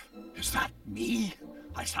grief! Is that me?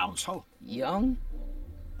 I sound so... Young?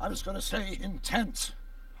 I was gonna say intense.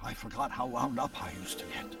 I forgot how wound up I used to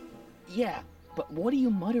get. Yeah, but what are you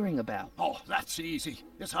muttering about? Oh, that's easy.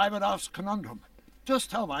 It's Ivanov's conundrum. Just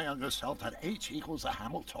tell my younger self that H equals a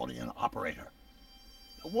Hamiltonian operator.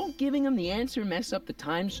 Won't giving him the answer mess up the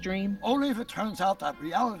time stream? Only if it turns out that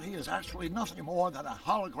reality is actually nothing more than a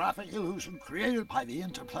holographic illusion created by the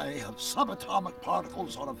interplay of subatomic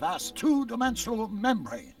particles on a vast two-dimensional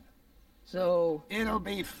membrane. So... It'll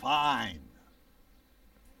be fine.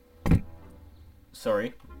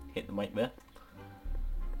 Sorry, hit the mic there.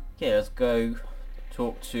 Okay, let's go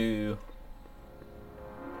talk to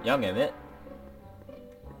young Emmett.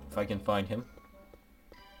 If I can find him.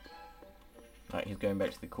 Right, he's going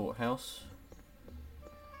back to the courthouse.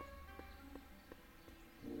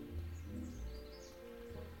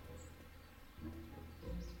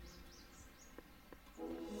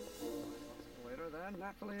 Later then,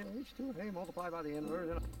 naturally, H2A multiplied by the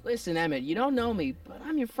inverse. Listen, Emmett, you don't know me, but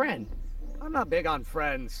I'm your friend. I'm not big on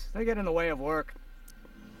friends. They get in the way of work.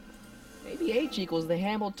 Maybe H equals the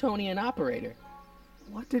Hamiltonian operator.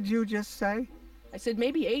 What did you just say? I said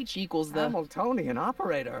maybe H equals the... Hamiltonian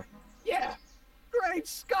operator? Yeah. Great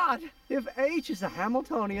Scott! If H is a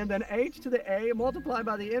Hamiltonian, then H to the A multiplied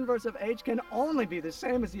by the inverse of H can only be the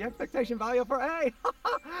same as the expectation value for A.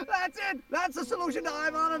 That's it! That's the solution to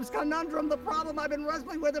Ivanov's conundrum, the problem I've been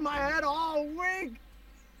wrestling with in my head all week!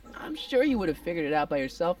 I'm sure you would have figured it out by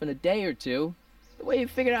yourself in a day or two. The way you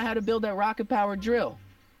figured out how to build that rocket-powered drill.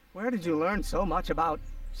 Where did you learn so much about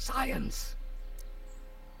science?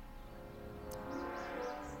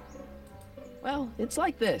 Well, it's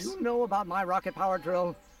like this. You know about my rocket-powered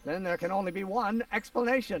drill? Then there can only be one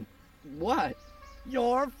explanation. What?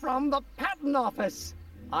 You're from the patent office.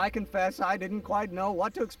 I confess I didn't quite know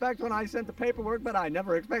what to expect when I sent the paperwork, but I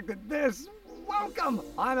never expected this. Welcome!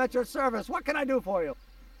 I'm at your service. What can I do for you?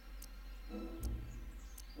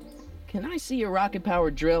 Can I see your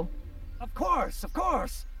rocket-powered drill? Of course, of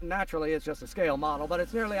course. Naturally, it's just a scale model, but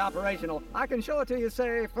it's nearly operational. I can show it to you,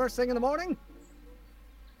 say, first thing in the morning?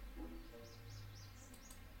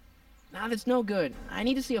 Nah, that's no good. I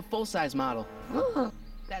need to see a full-size model.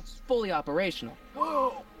 That's fully operational.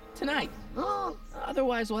 Tonight.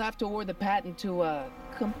 Otherwise, we'll have to award the patent to a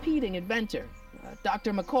competing inventor,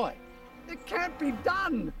 Dr. McCoy. It can't be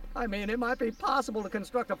done! I mean, it might be possible to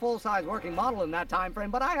construct a full-size working model in that time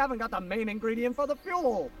frame, but I haven't got the main ingredient for the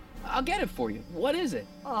fuel. I'll get it for you. What is it?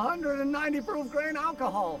 190 proof grain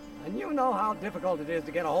alcohol. And you know how difficult it is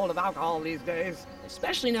to get a hold of alcohol these days.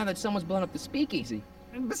 Especially now that someone's blown up the speakeasy.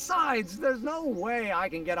 And besides, there's no way I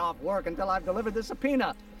can get off work until I've delivered the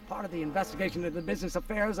subpoena. Part of the investigation into the business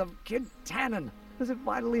affairs of Kid Tannen. Is it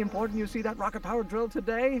vitally important you see that rocket-powered drill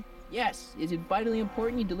today? Yes. Is it vitally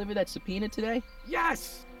important you deliver that subpoena today?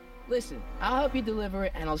 Yes! Listen, I'll help you deliver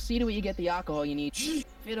it, and I'll see to it you get the alcohol you need.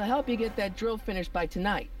 It'll help you get that drill finished by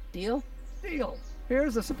tonight. Deal? Deal.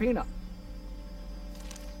 Here's the subpoena.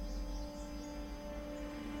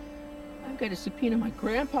 I've got to subpoena my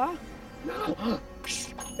grandpa? No!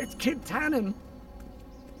 It's Kid Tannen.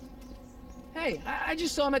 Hey, I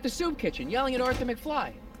just saw him at the soup kitchen, yelling at Arthur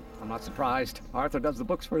McFly. I'm not surprised. Arthur does the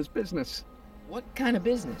books for his business. What kind of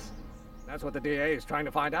business? That's what the DA is trying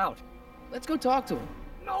to find out. Let's go talk to him.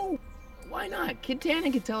 No! Why not? Kid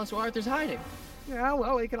Tannen can tell us where Arthur's hiding. Yeah,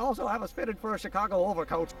 well, he can also have us fitted for a Chicago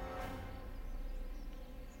overcoat.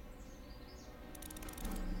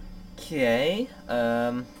 Okay,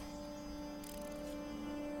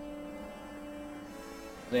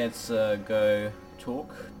 let's go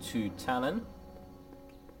talk to Tannen.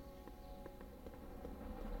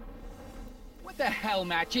 What the hell,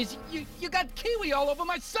 Matches? You got kiwi all over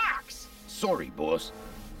my socks! Sorry, boss.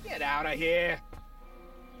 Get out of here.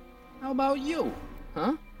 How about you?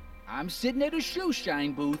 Huh? I'm sitting at a shoe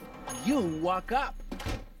shine booth. You walk up.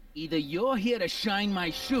 Either you're here to shine my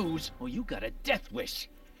shoes, or you got a death wish.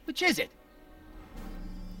 Which is it?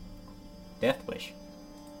 Death wish.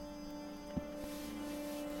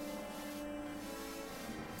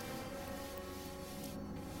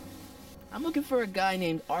 I'm looking for a guy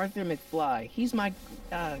named Arthur McFly. He's my,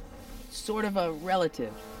 sort of a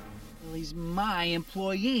relative. Well, he's my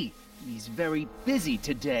employee. He's very busy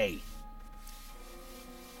today.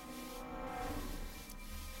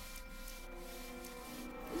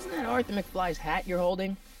 Isn't that Arthur McFly's hat you're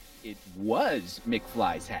holding? It was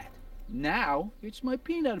McFly's hat. Now, it's my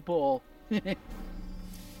peanut ball. Can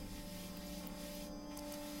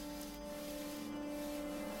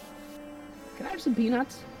I have some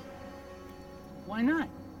peanuts? Why not?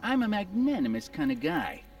 I'm a magnanimous kind of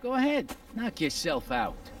guy. Go ahead, knock yourself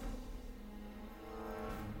out.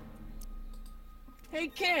 Hey,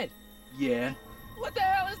 kid! Yeah? What the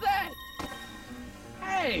hell is that?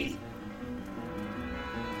 Hey!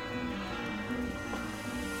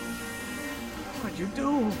 What'd you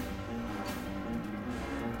do?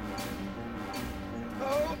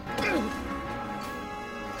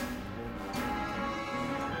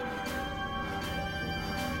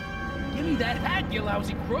 up, you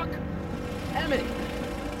lousy crook! Emmett!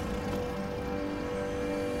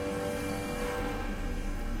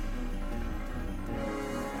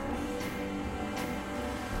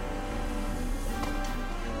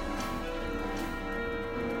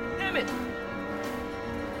 Emmett!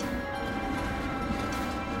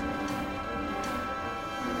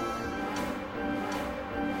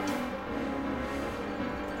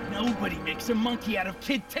 Nobody makes a monkey out of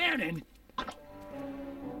Kid Tannen!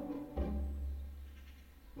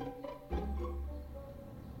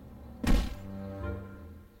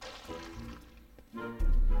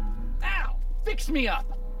 Ow! Fix me up!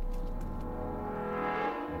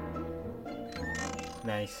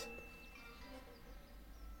 Nice.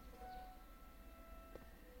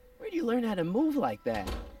 Where'd you learn how to move like that?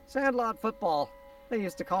 Sandlot football. They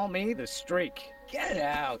used to call me the Streak. Get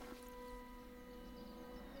out!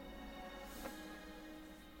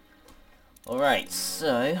 Alright,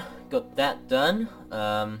 so, got that done.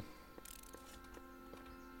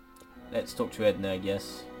 Let's talk to Edna, I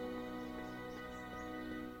guess.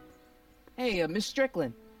 Hey, Miss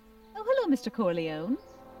Strickland. Oh, hello, Mr. Corleone.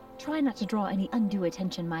 Try not to draw any undue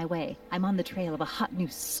attention my way. I'm on the trail of a hot new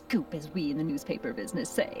scoop, as we in the newspaper business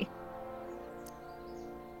say.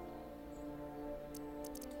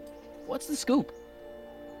 What's the scoop?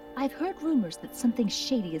 I've heard rumors that something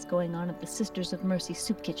shady is going on at the Sisters of Mercy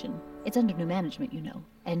soup kitchen. It's under new management, you know.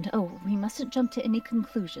 And oh, we mustn't jump to any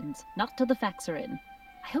conclusions. Not till the facts are in.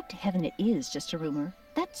 I hope to heaven it is just a rumor.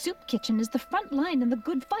 That soup kitchen is the front line in the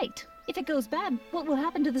good fight. If it goes bad, what will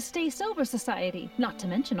happen to the Stay Sober Society? Not to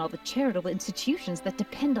mention all the charitable institutions that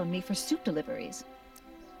depend on me for soup deliveries.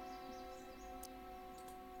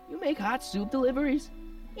 You make hot soup deliveries?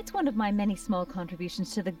 It's one of my many small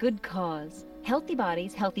contributions to the good cause. Healthy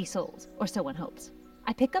bodies, healthy souls, or so one hopes.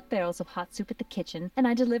 I pick up barrels of hot soup at the kitchen, and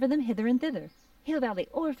I deliver them hither and thither. Hill Valley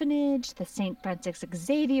Orphanage, the St. Francis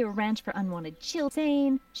Xavier Ranch for Unwanted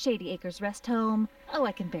Children, Shady Acres Rest Home. Oh,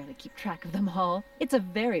 I can barely keep track of them all. It's a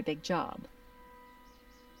very big job.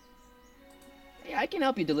 Hey, I can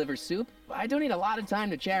help you deliver soup. I donate a lot of time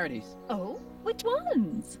to charities. Oh? Which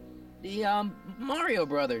ones? The, Mario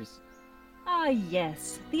Brothers. Ah,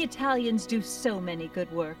 yes. The Italians do so many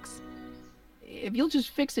good works. If you'll just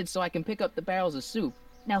fix it so I can pick up the barrels of soup.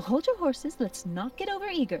 Now hold your horses, let's not get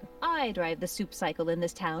overeager. I drive the soup cycle in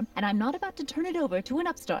this town, and I'm not about to turn it over to an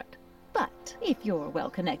upstart. But if you're well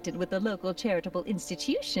connected with the local charitable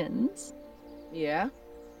institutions... Yeah?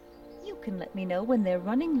 You can let me know when they're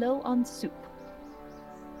running low on soup.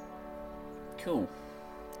 Cool.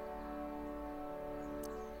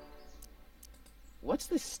 What's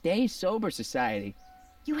the Stay Sober Society?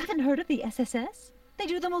 You haven't heard of the SSS? They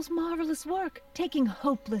do the most marvelous work, taking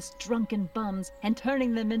hopeless drunken bums and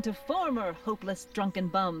turning them into former hopeless drunken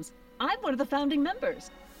bums. I'm one of the founding members.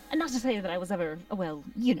 And not to say that I was ever, well,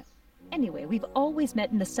 you know. Anyway, we've always met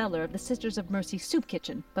in the cellar of the Sisters of Mercy soup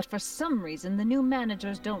kitchen, but for some reason the new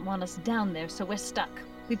managers don't want us down there, so we're stuck.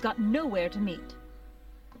 We've got nowhere to meet.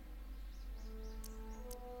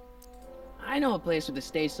 I know a place where the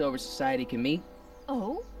Stay Sober Society can meet.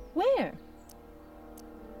 Oh? Where?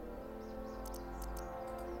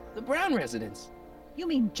 The Brown residence. You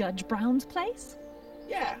mean Judge Brown's place?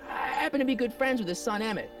 Yeah, I happen to be good friends with his son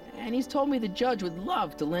Emmett, and he's told me the judge would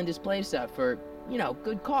love to lend his place out for, you know,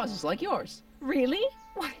 good causes like yours. Really?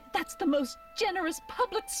 Why, that's the most generous,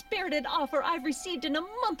 public-spirited offer I've received in a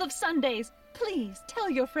month of Sundays. Please, tell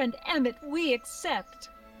your friend Emmett we accept.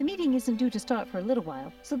 The meeting isn't due to start for a little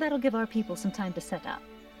while, so that'll give our people some time to set up.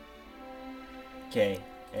 Okay,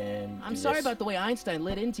 and I'm sorry about the way Einstein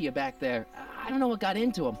lit into you back there. I don't know what got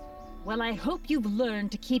into him. Well, I hope you've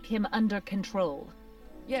learned to keep him under control.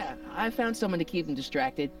 Yeah, I found someone to keep him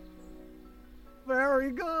distracted.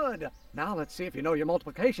 Very good. Now let's see if you know your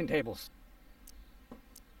multiplication tables.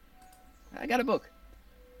 I got a book.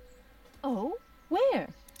 Oh? Where?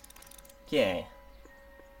 Okay.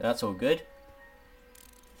 That's all good.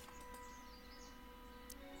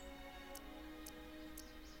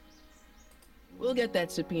 We'll get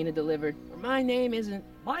that subpoena delivered. Or my name isn't...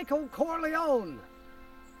 Michael Corleone!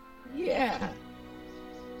 Yeah!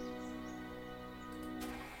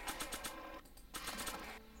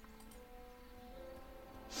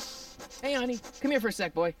 Hey, honey. Come here for a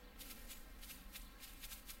sec, boy.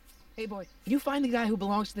 Hey, boy. Can you find the guy who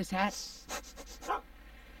belongs to this hat?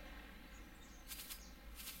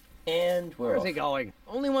 And we're Where's off. he going?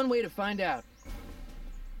 Only one way to find out.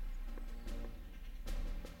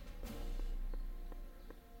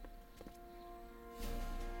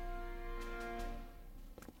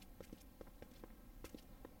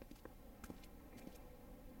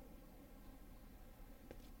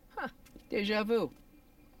 Huh. Deja vu.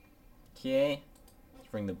 Okay.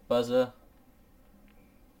 ring the buzzer.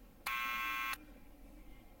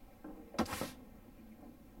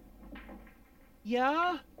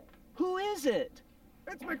 Yeah? Who is it?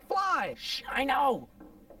 It's McFly! Shh, I know!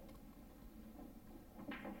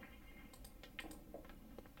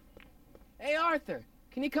 Hey, Arthur,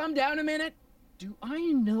 can you come down a minute? Do I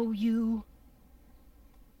know you?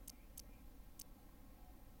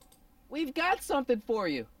 We've got something for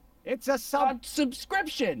you. It's a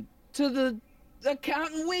subscription to the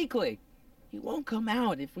Accountant Weekly. He won't come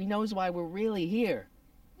out if he knows why we're really here.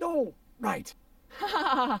 No, right.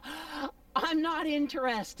 Ha! I'm not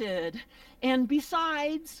interested. And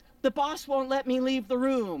besides, the boss won't let me leave the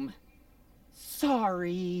room.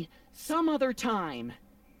 Sorry. Some other time.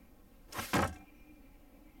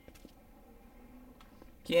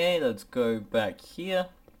 Okay, let's go back here.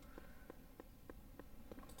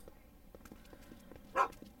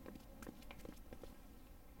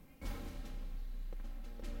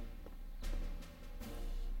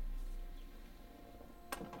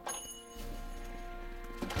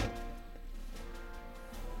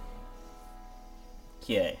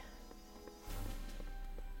 Okay.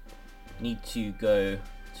 Need to go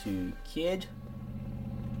to Kid.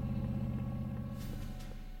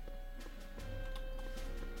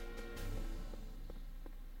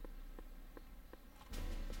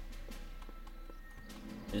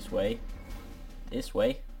 This way. This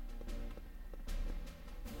way.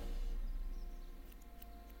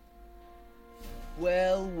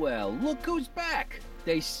 Well, well, look who's back.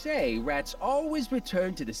 They say rats always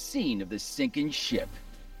return to the scene of the sinking ship.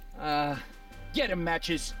 Get 'em,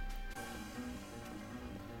 Matches.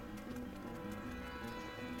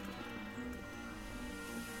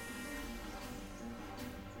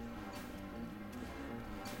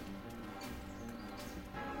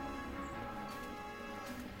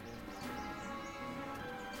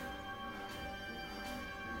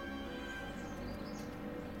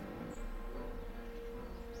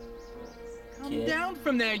 Come down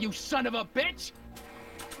from there, you son of a bitch!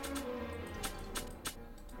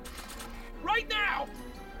 Right now!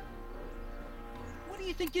 What do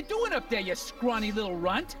you think you're doing up there, you scrawny little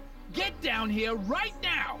runt? Get down here right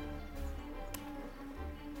now!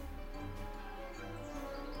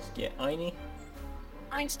 Let's get Einie.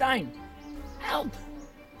 Einstein, help!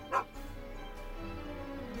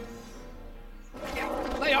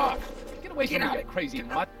 Lay off! Get away from me, you crazy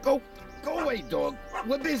mutt! Go away, dog.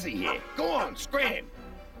 We're busy here. Go on, scram.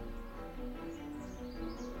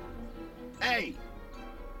 Hey,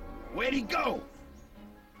 where'd he go?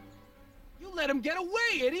 You let him get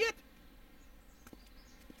away, idiot!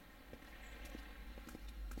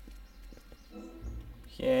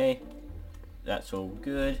 Okay, that's all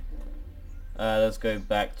good. Let's go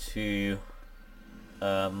back to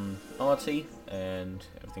Artie, and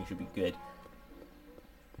everything should be good.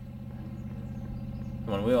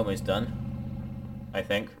 Come on, we're almost done, I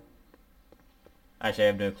think. Actually, I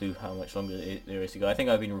have no clue how much longer there is to go. I think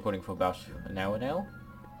I've been recording for about an hour now,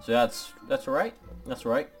 so that's alright. That's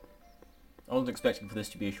alright. I wasn't expecting for this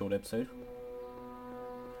to be a short episode.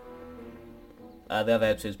 The other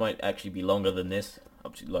episodes might actually be longer than this,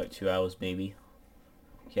 up to like 2 hours maybe.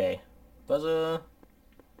 Okay, buzzer.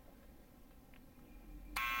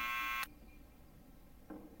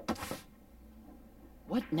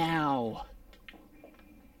 What now?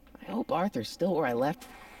 I hope Arthur's still where I left.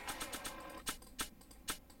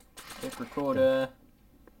 Tape recorder.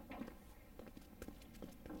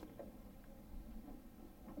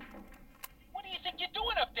 What do you think you're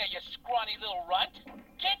doing up there, you scrawny little runt?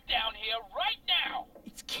 Get down here right now!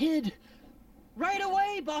 It's Kid. Right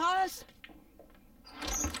away, boss.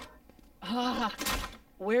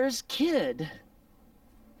 Where's Kid?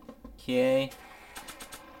 Okay.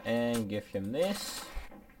 And give him this.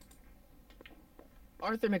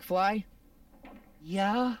 Arthur McFly,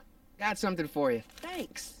 Yeah? got something for you.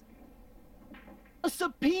 Thanks. A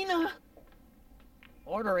subpoena?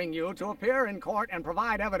 Ordering you to appear in court and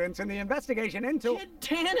provide evidence in the investigation into... Kid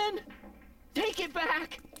Tannen? Take it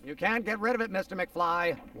back! You can't get rid of it, Mr.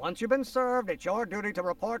 McFly. Once you've been served, it's your duty to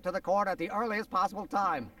report to the court at the earliest possible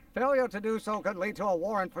time. Failure to do so could lead to a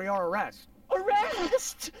warrant for your arrest.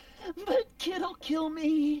 Arrest! But Kid'll kill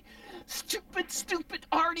me. Stupid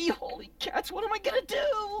Artie. Holy cats, what am I gonna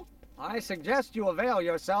do? I suggest you avail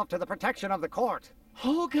yourself to the protection of the court.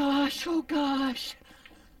 Oh gosh, oh gosh.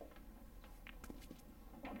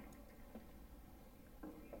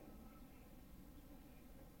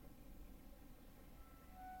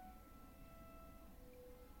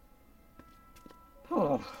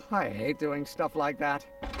 Oh, I hate doing stuff like that.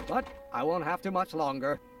 But I won't have to much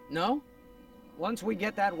longer. No? Once we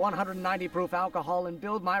get that 190 proof alcohol and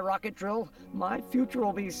build my rocket drill, my future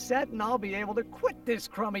will be set and I'll be able to quit this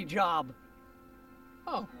crummy job.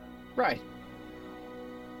 Oh, right.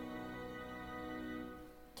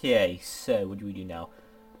 Okay, so what do we do now?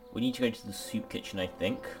 We need to go to the soup kitchen, I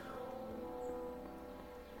think.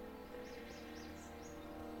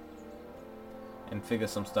 And figure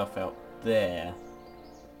some stuff out there.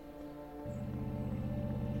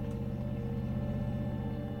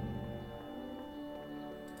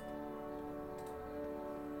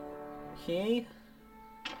 Okay.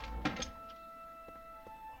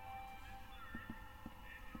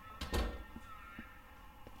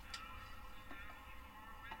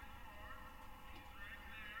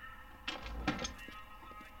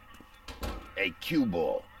 Hey, cue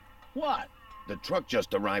ball. What? The truck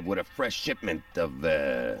just arrived with a fresh shipment of,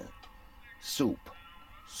 soup.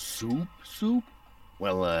 Soup? Soup?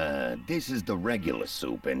 Well, this is the regular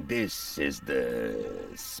soup, and this is the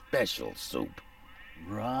special soup.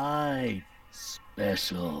 Right.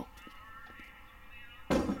 Special.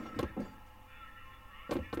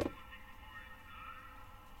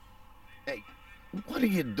 Hey, what are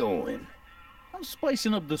you doing? I'm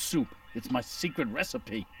spicing up the soup. It's my secret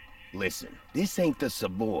recipe. Listen, this ain't the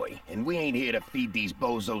Savoy, and we ain't here to feed these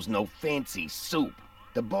bozos no fancy soup.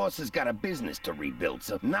 The boss has got a business to rebuild,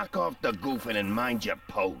 so knock off the goofing and mind your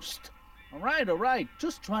post. All right.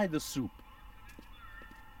 Just try the soup.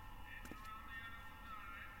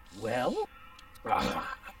 Well?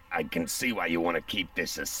 I can see why you want to keep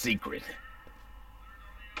this a secret.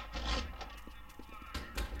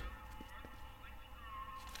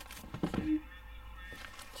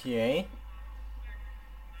 Okay.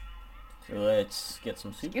 So let's get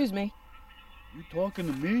some soup. Excuse me. You talking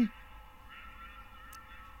to me?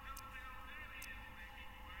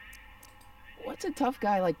 What's a tough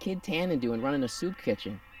guy like Kid Tannen doing running a soup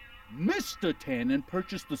kitchen? Mr. Tannen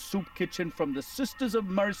purchased the soup kitchen from the Sisters of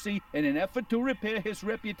Mercy in an effort to repair his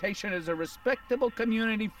reputation as a respectable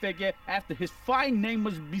community figure after his fine name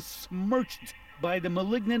was besmirched by the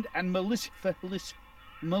malignant and malicious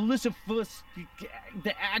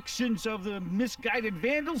the actions of the misguided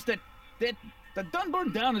vandals that done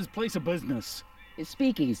burned down his place of business. His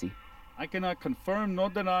speakeasy. I cannot confirm nor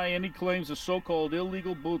deny any claims of so-called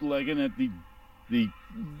illegal bootlegging at the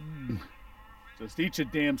Just eat your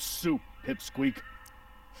damn soup, pipsqueak.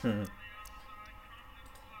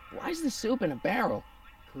 Why's the soup in a barrel?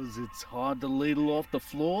 'Cause it's hard to ladle off the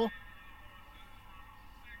floor.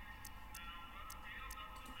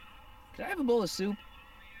 Could I have a bowl of soup?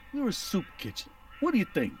 We're a soup kitchen. What do you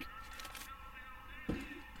think?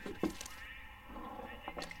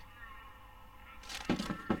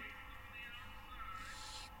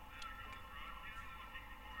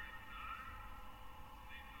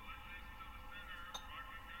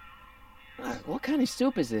 What kind of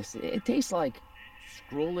soup is this? It tastes like...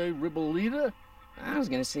 Scrolle ribolita? I was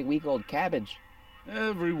gonna say week-old cabbage.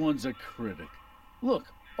 Everyone's a critic. Look,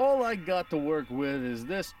 all I got to work with is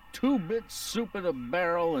this 2-bit soup in a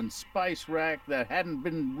barrel and spice rack that hadn't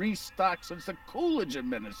been restocked since the Coolidge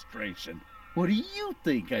administration. What do you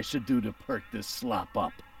think I should do to perk this slop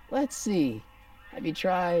up? Let's see. Have you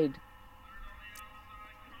tried...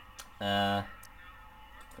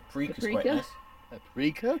 Paprika's quite nice.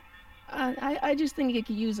 Paprika? I just think it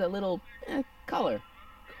could use a little color.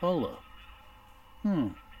 Color?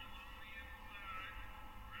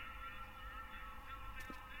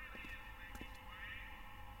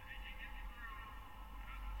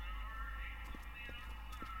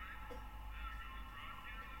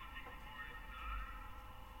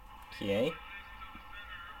 Okay.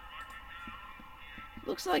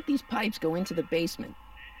 Looks like these pipes go into the basement.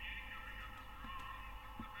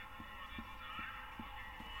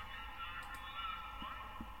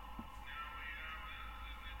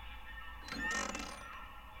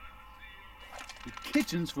 The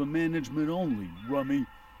kitchen's for management only, rummy.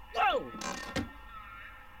 Whoa!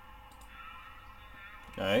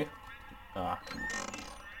 Okay. The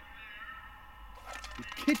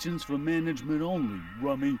kitchen's for management only,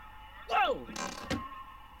 rummy. Whoa!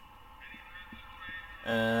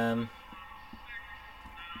 Let's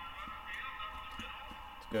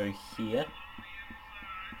go here.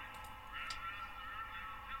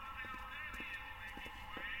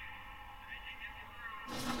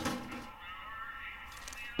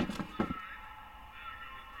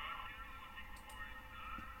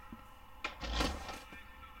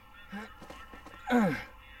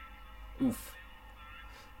 Oof.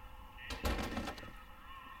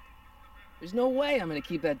 There's no way I'm gonna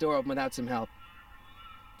keep that door open without some help.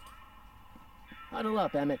 Huddle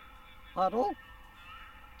up, Emmett. Huddle?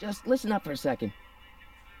 Just listen up for a second.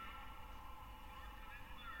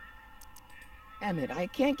 Emmett, I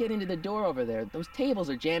can't get into the door over there. Those tables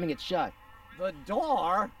are jamming it shut. The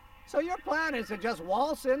door? So your plan is to just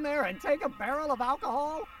waltz in there and take a barrel of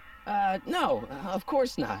alcohol? No, of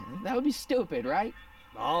course not. That would be stupid, right?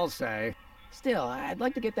 I'll say. Still, I'd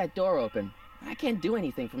like to get that door open. I can't do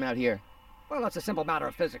anything from out here. Well, it's a simple matter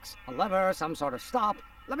of physics. A lever, some sort of stop.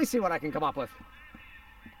 Let me see what I can come up with.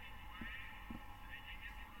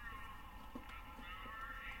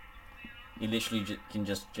 You literally can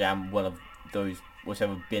just jam one of those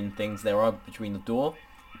whatever bin things there are between the door.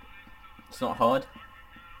 It's not hard.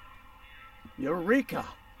 Eureka!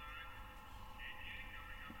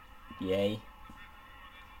 Yay.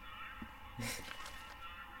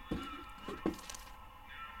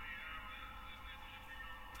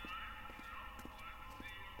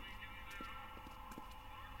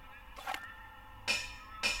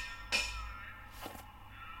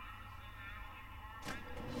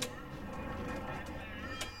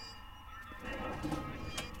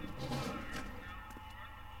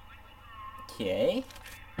 Okay.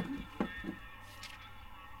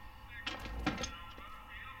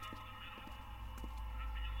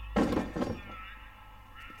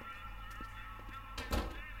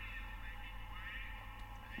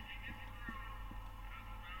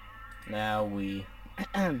 Now we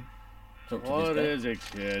talk to What this is it,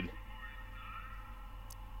 kid?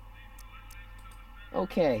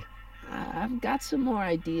 Okay, I've got some more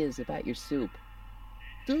ideas about your soup.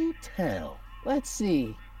 Do tell. Let's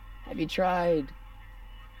see. Have you tried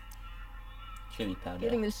chili powder.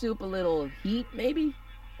 giving the soup a little heat, maybe?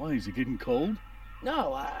 Why, is it getting cold?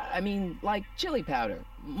 No, I mean like chili powder.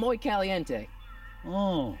 Muy caliente.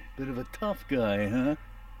 Oh, bit of a tough guy, huh?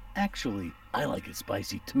 Actually, I like it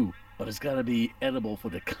spicy too, but it's gotta be edible for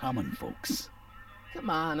the common folks. Come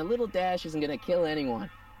on, a little dash isn't gonna kill anyone.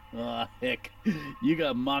 Ah, heck. You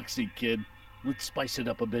got moxie, kid. Let's spice it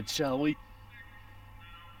up a bit, shall we?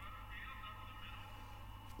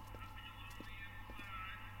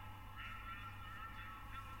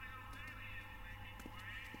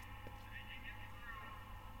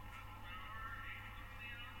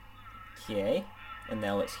 Okay, and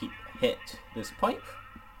now let's hit this pipe.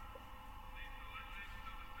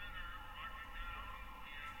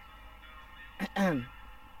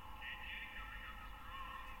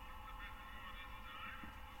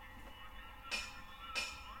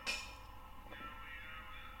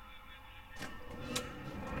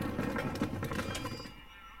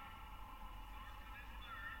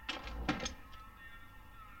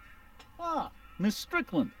 Ah, Miss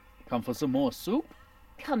Strickland. Come for some more soup?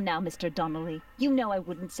 Come now, Mr. Donnelly. You know I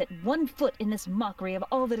wouldn't set one foot in this mockery of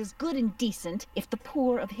all that is good and decent if the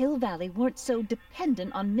poor of Hill Valley weren't so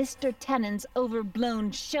dependent on Mr. Tannen's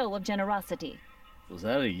overblown show of generosity. Was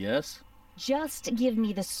that a yes? Just give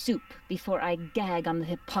me the soup before I gag on the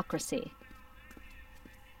hypocrisy.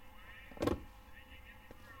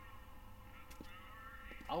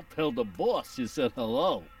 I'll tell the boss you said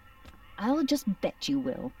hello. I'll just bet you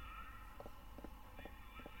will.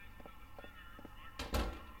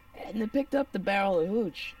 Edna picked up the barrel of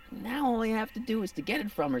hooch. Now all I have to do is to get it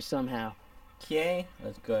from her somehow. Okay,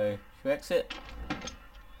 let's go to exit.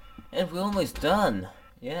 And we're almost done.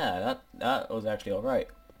 Yeah, that was actually alright.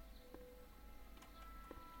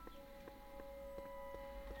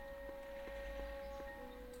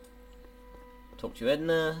 Talk to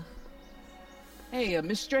Edna. Hey,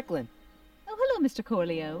 Miss Strickland. Oh, hello, Mr.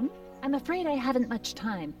 Corleone. I'm afraid I haven't much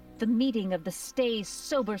time. The meeting of the Stay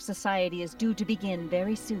Sober Society is due to begin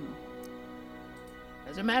very soon.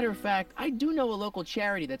 As a matter of fact, I do know a local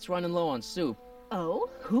charity that's running low on soup. Oh?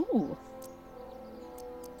 Who?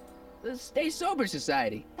 The Stay Sober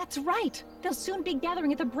Society. That's right. They'll soon be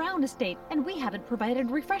gathering at the Brown Estate, and we haven't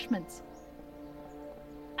provided refreshments.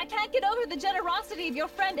 I can't get over the generosity of your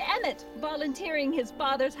friend Emmett, volunteering his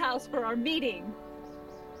father's house for our meeting.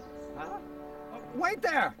 Huh? Wait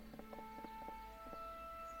there!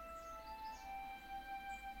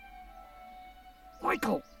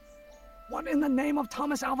 Michael! What in the name of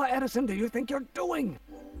Thomas Alva Edison do you think you're doing?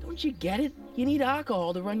 Don't you get it? You need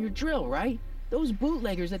alcohol to run your drill, right? Those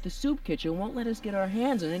bootleggers at the soup kitchen won't let us get our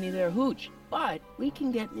hands on any of their hooch. But we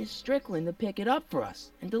can get Miss Strickland to pick it up for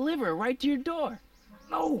us and deliver it right to your door.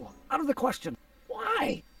 No, out of the question.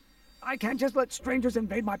 Why? I can't just let strangers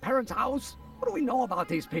invade my parents' house. What do we know about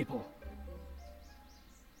these people?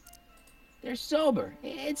 They're sober.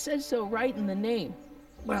 It says so right in the name.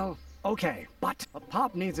 Well, okay, but a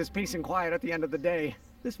pop needs his peace and quiet at the end of the day.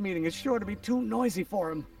 This meeting is sure to be too noisy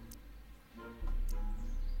for him.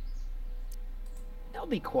 They'll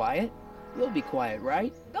be quiet. You'll be quiet,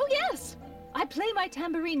 right? Oh, yes! I play my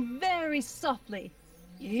tambourine very softly.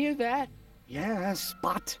 You hear that? Yes,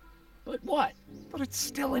 but But what? But it's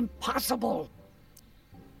still impossible.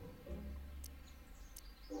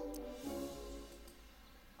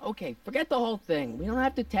 Okay, forget the whole thing. We don't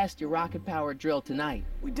have to test your rocket-powered drill tonight.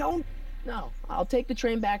 We don't? No, I'll take the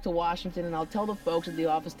train back to Washington and I'll tell the folks at the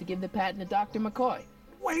office to give the patent to Dr. McCoy.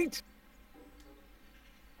 Wait!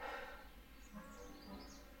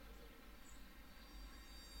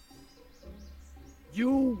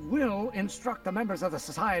 You will instruct the members of the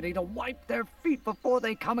society to wipe their feet before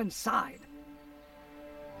they come inside.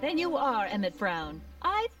 Then you are Emmett Brown.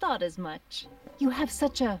 I thought as much. You have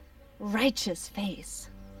such a righteous face.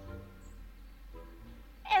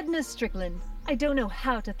 Edna Strickland, I don't know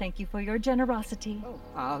how to thank you for your generosity.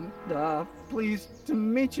 Pleased to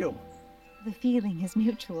meet you. The feeling is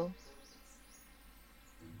mutual.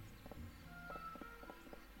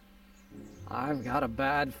 I've got a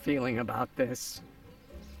bad feeling about this.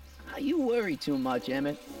 You worry too much,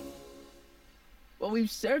 Emmett. Well, we've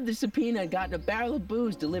served the subpoena and gotten a barrel of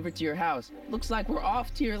booze delivered to your house. Looks like we're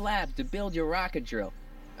off to your lab to build your rocket drill.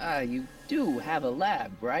 You do have a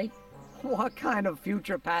lab, right? What kind of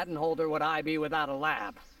future patent holder would I be without a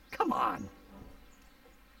lab? Come on.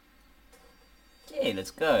 Okay,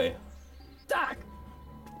 let's go. Doc!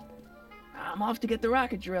 I'm off to get the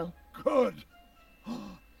rocket drill. Good.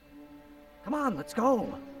 Come on, let's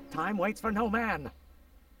go. Time waits for no man.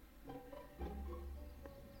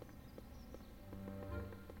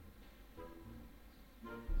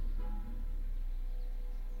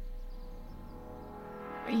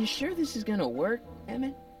 Are you sure this is gonna work,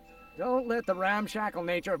 Emmett? Don't let the ramshackle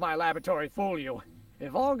nature of my laboratory fool you.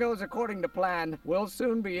 If all goes according to plan, we'll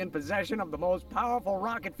soon be in possession of the most powerful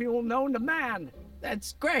rocket fuel known to man.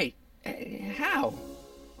 That's great. How?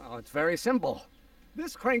 Well, it's very simple.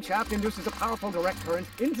 This crankshaft induces a powerful direct current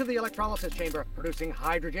into the electrolysis chamber, producing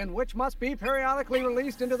hydrogen, which must be periodically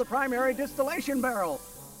released into the primary distillation barrel.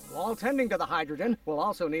 While tending to the hydrogen, we'll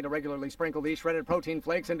also need to regularly sprinkle these shredded protein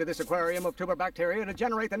flakes into this aquarium of tuber bacteria to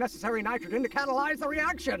generate the necessary nitrogen to catalyze the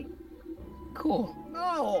reaction. Cool.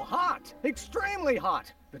 No, hot! Extremely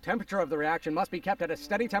hot! The temperature of the reaction must be kept at a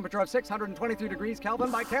steady temperature of 623 degrees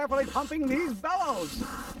Kelvin by carefully pumping these bellows.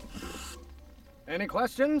 Any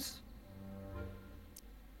questions?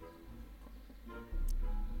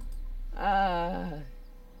 Emmett?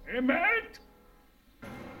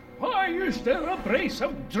 Why is there a brace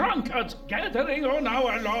of drunkards gathering on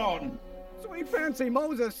our lawn? Sweet fancy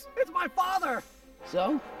Moses, it's my father!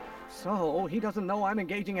 So? So, he doesn't know I'm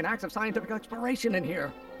engaging in acts of scientific exploration in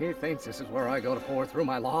here. He thinks this is where I go to pour through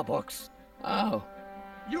my law books. Oh.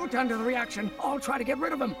 You tend to the reaction. I'll try to get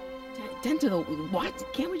rid of him. Tend to the what?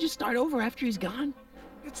 Can't we just start over after he's gone?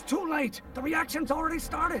 It's too late. The reaction's already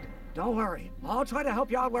started. Don't worry. I'll try to help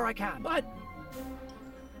you out where I can. But...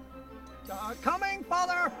 coming,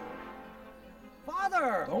 Father!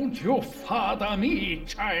 Father! Don't you father me,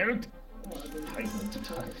 child.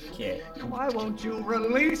 Okay. Why won't you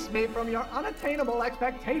release me from your unattainable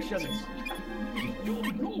expectations? You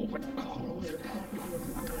know what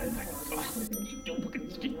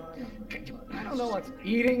I don't know what's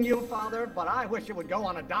eating you, Father, but I wish you would go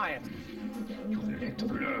on a diet.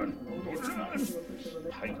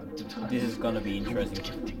 This is gonna be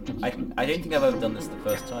interesting. I don't think I've ever done this the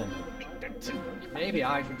first time. Maybe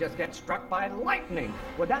I should just get struck by lightning.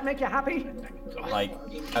 Would that make you happy? Like,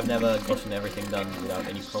 I've never gotten everything done without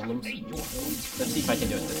any problems. Let's see if I can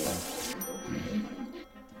do it this time.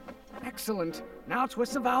 Excellent. Now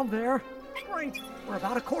twist the valve there. Great. We're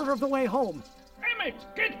about a quarter of the way home. Emmett,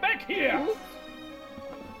 get back here!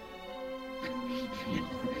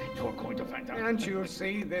 You're going to find out. Can't you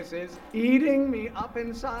see this is eating me up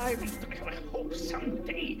inside? I hope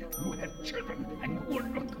someday you have children and you will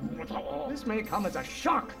look. This may come as a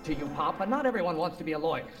shock to you, Pop, but not everyone wants to be a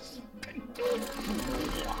lawyer.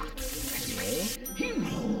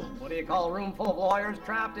 What do you call a room full of lawyers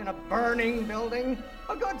trapped in a burning building?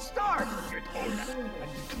 A good start!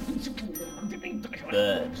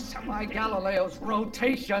 My Galileo's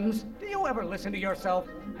rotations! Do you ever listen to yourself?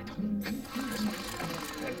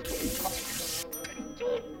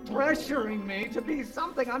 Pressuring me to be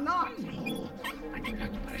something I'm not!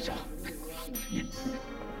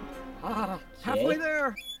 Halfway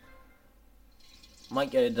there!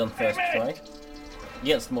 Might get it done first try.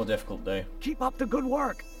 Yeah, it's more difficult though. Keep up the good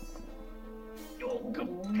work!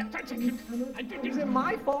 Is it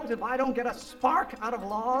my fault if I don't get a spark out of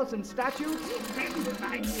laws and statutes?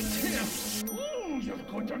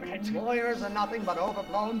 Lawyers are nothing but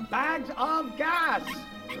overblown bags of gas!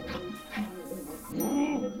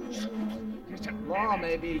 Law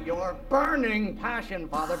may be your burning passion,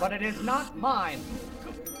 Father, but it is not mine.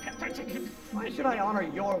 Why should I honor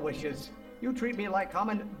your wishes? You treat me like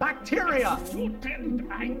common bacteria. Lieutenant,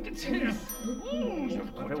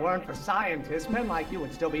 If it weren't for scientists, men like you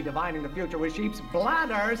would still be divining the future with sheep's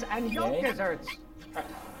bladders and yolk gizzards.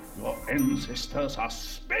 Your ancestors are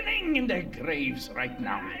spinning in their graves right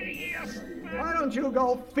now. Why don't you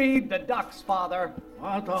go feed the ducks, Father?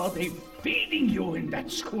 What are they feeding you in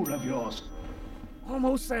that school of yours?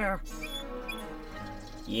 Almost there.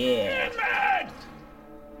 Yeah.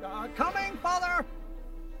 Coming, Father!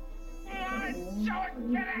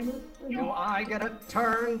 Do I get a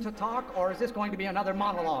turn to talk, or is this going to be another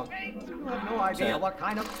monologue? You have no idea what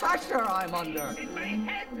kind of pressure I'm under.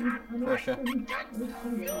 Pressure.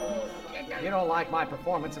 You don't like my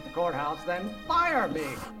performance at the courthouse, then fire me.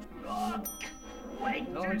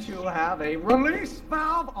 Don't you have a release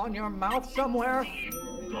valve on your mouth somewhere?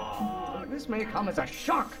 This may come as a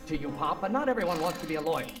shock to you, Pop, but not everyone wants to be a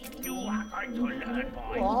lawyer. You are going to learn,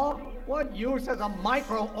 boy. Law? What use is a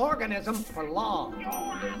microorganism for law?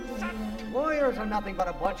 Lawyers are nothing but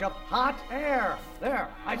a bunch of hot air. There,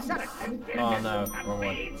 I said it. Oh no, wrong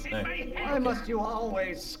one. No. Why must you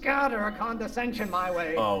always scatter condescension my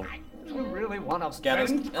way? Oh. You really want to Scatter-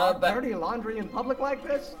 vent our dirty laundry in public like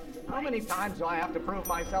this? How many times do I have to prove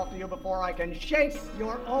myself to you before I can shake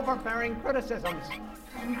your overbearing criticisms?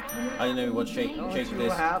 I don't know what shape Don't this. you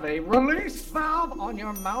have a release valve on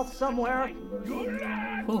your mouth somewhere?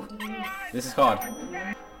 Whew. This is hard.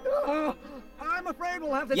 I'm afraid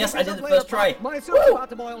we'll have to Yes, do I this did the later, first try. Pop. My soup's about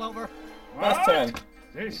to boil over. First time.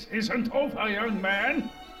 This isn't over, young man.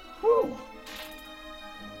 Whew.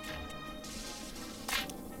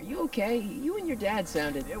 Are you okay? You and your dad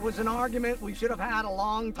sounded... It was an argument we should have had a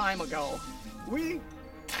long time ago. We...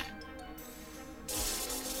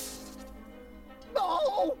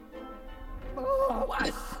 No! Oh,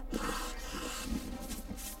 what?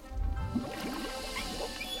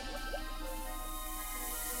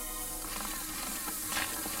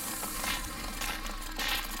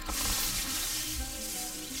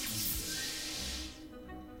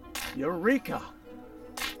 Eureka!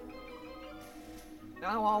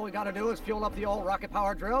 Now all we gotta do is fuel up the old rocket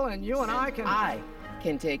power drill and you and I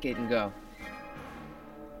can take it and go.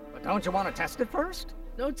 But don't you want to test it first?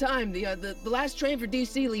 No time. The last train for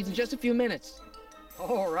DC leaves in just a few minutes.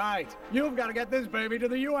 All right. You've got to get this baby to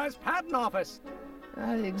the U.S. Patent Office.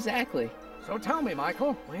 Exactly. So tell me,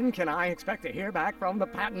 Michael, when can I expect to hear back from the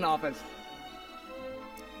Patent Office?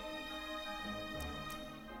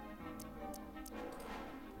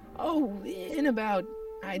 Oh, in about,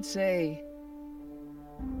 I'd say...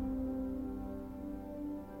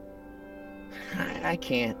 I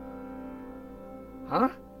can't. Huh?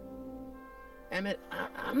 Emmett,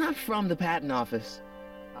 I'm not from the patent office.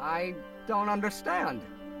 I don't understand.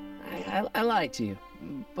 I lied to you,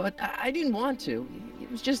 but I didn't want to. It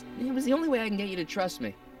was the only way I can get you to trust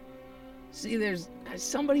me. See, there's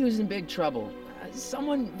somebody who's in big trouble.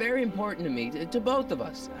 Someone very important to me, to both of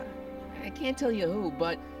us. I can't tell you who,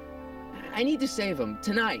 but I need to save him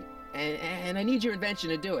tonight, and I need your invention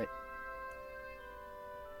to do it.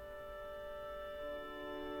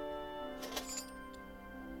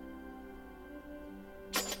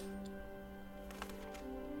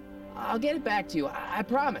 I'll get it back to you, I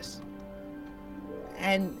promise.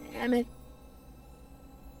 And, Emmett,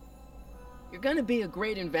 you're gonna be a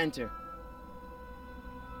great inventor.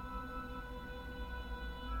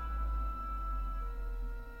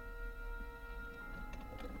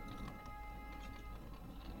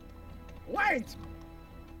 Wait!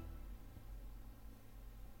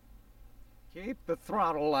 Keep the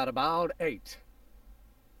throttle at about 8.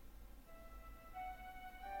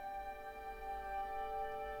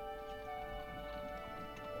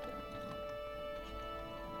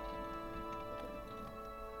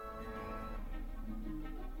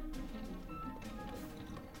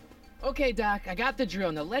 Okay, Doc, I got the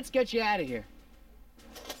drill. Now let's get you out of here.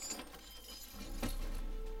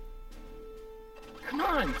 Come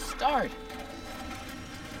on, start.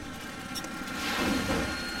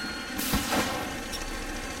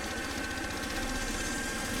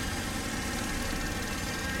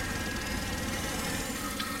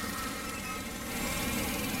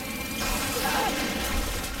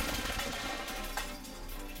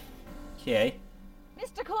 Okay.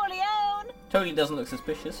 Mr. Corleone! Totally doesn't look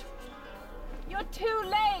suspicious. You're too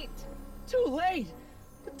late! Too late?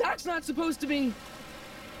 The Doc's not supposed to be...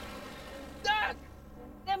 Doc!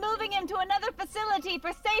 They're moving him to another facility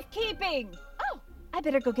for safekeeping! Oh, I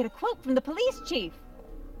better go get a quote from the police chief.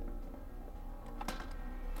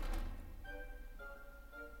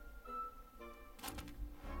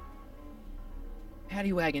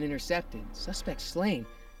 Paddy wagon intercepted. Suspect slain.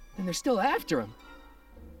 And they're still after him.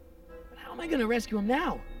 But how am I gonna rescue him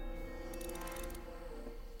now?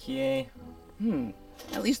 Okay.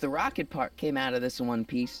 At least the rocket part came out of this in one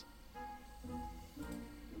piece.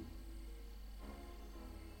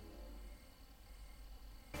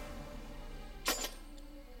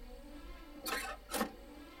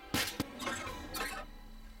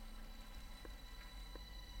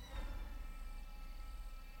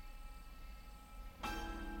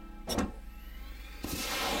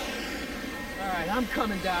 Alright, I'm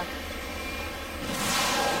coming, Doc.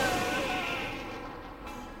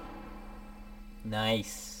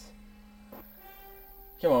 Nice.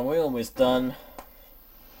 Come on, we're almost done.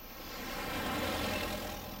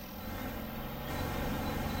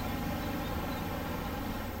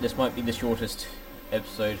 This might be the shortest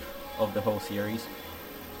episode of the whole series.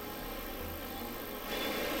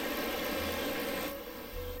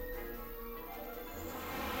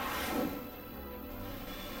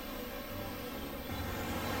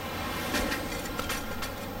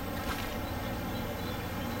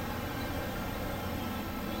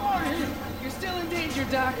 You're still in danger,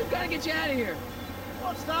 Doc. I've got to get you out of here.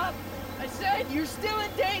 What's that? I said you're still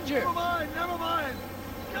in danger. Never mind, never mind.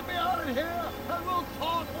 Get me out of here, and we'll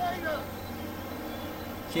talk later.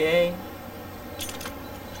 Okay.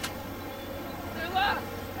 They're left.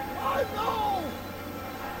 I know.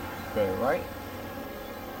 Go right.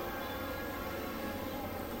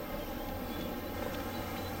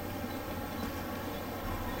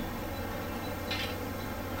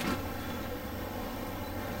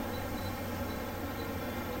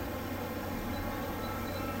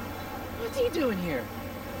 What's he doing here?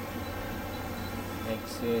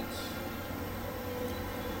 Exit.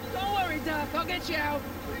 Don't worry, Doc. I'll get you out.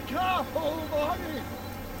 Be careful, Marty.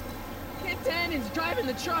 Kid Tannen's driving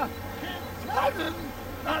the truck. Kid Tannen?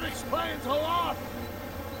 That explains a lot.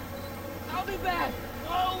 I'll be back.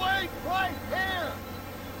 I'll wait right here.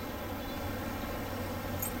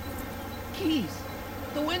 Keys.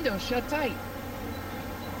 The window's shut tight.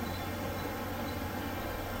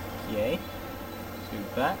 Okay. Let's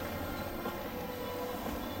go back.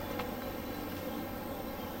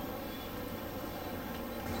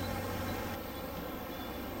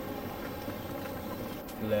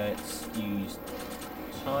 Let's use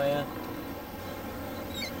tire.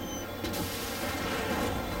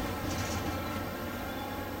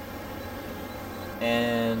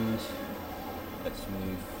 And let's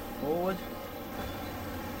move forward.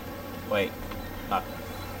 Wait, up,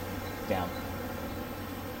 down.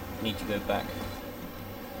 Need to go back.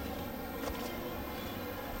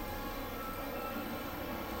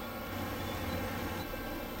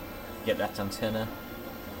 Get that antenna.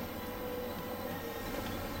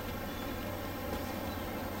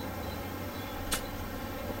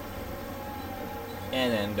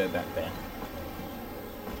 And then go back there.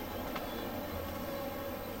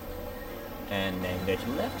 And then go to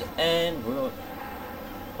the left, and we're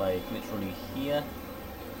like literally here.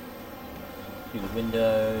 Through the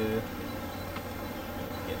window.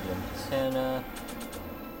 Get the antenna.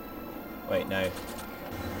 Wait, no.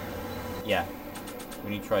 Yeah.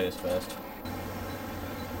 We need to try this first.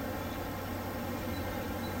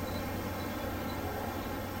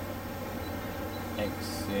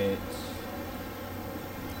 Exit.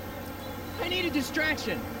 I need a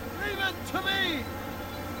distraction. Leave it to me.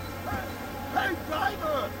 Hey,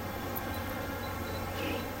 driver!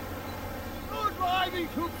 You're driving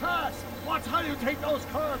too fast. Watch how you take those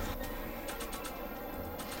curves.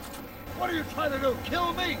 What are you trying to do?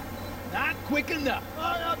 Kill me? Not quick enough.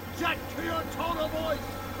 I object to your tone of voice,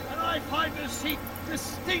 and I find this seat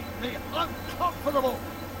distinctly uncomfortable.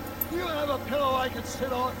 Do you have a pillow I can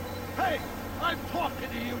sit on? Hey, I'm talking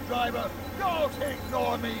to you, driver. Don't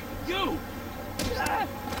ignore me. You!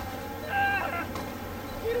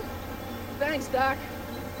 Thanks, Doc.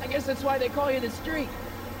 I guess that's why they call you the Streak.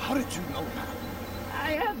 How did you know that?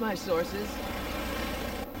 I have my sources.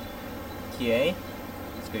 Okay.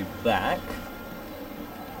 Let's go back.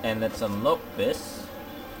 And let's unlock this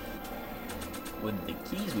with the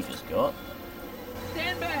keys we just got.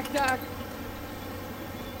 Stand back, Doc.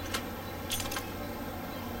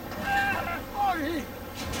 Marty!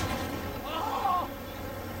 Oh!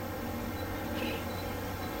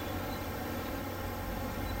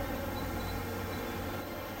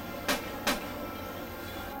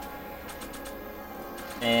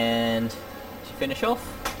 And to finish off.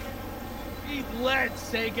 Eat lead,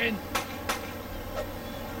 Sagan!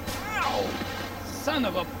 Ow! Son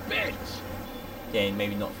of a bitch! Okay,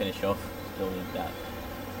 maybe not finish off. Still need that.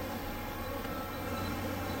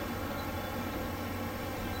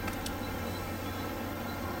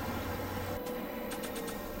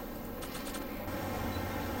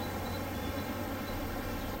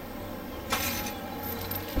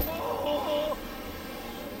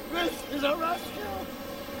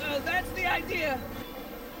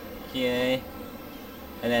 Okay.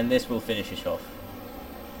 And then this will finish us off.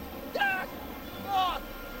 Doc! Oh!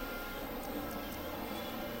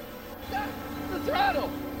 Doc! The throttle!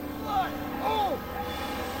 Oh!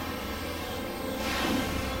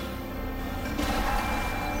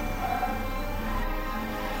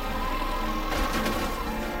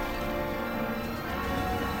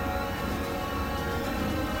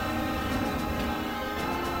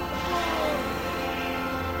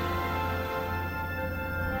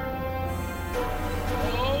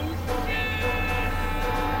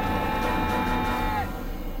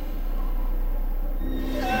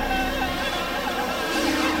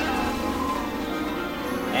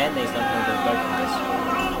 And they sometimes go back from this.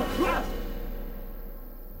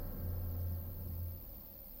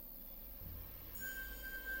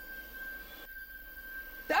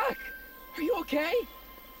 Doc! Are you okay?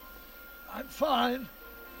 I'm fine.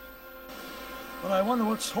 But I wonder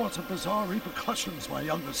what sorts of bizarre repercussions my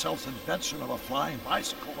younger self's invention of a flying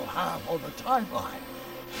bicycle will have on the timeline.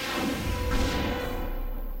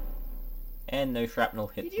 And no shrapnel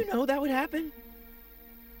hit. Did you know that would happen?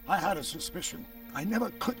 I had a suspicion. I never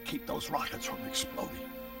could keep those rockets from exploding.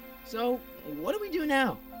 So, what do we do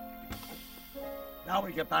now? Now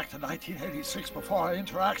we get back to 1986 before our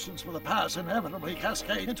interactions with the past inevitably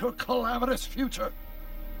cascade into a calamitous future.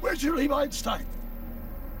 Where'd you leave Einstein?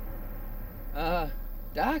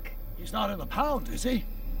 Doc? He's not in the pound, is he?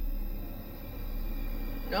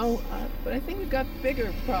 No, but I think we've got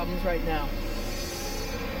bigger problems right now.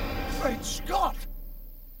 Great Scott!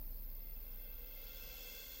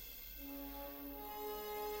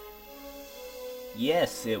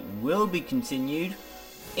 Yes, it will be continued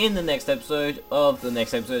in the next episode of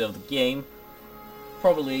the game.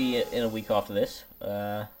 Probably in a week after this,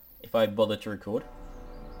 if I bother to record.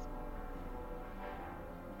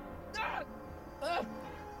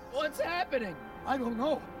 What's happening? I don't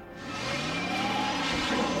know.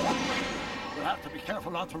 We'll have to be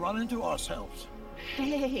careful not to run into ourselves.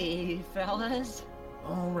 Hey, fellas.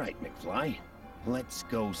 All right, McFly. Let's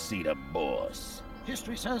go see the boss.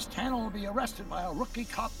 History says Tanner will be arrested by a rookie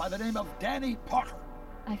cop by the name of Danny Parker.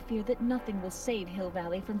 I fear that nothing will save Hill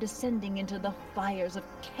Valley from descending into the fires of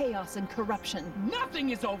chaos and corruption.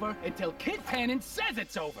 Nothing is over until Kid Tannen says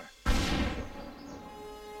it's over.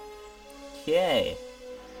 Okay.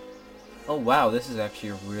 Oh wow, this is actually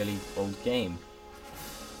a really old game.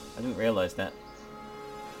 I didn't realize that.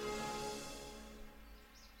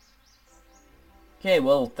 Okay,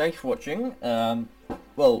 well, thanks for watching.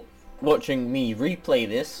 Watching me replay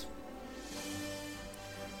this.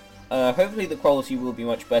 Hopefully the quality will be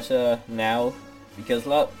much better now, because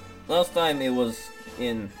last time it was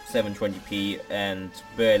in 720p and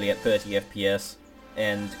barely at 30 FPS,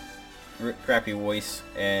 and crappy voice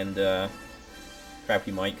and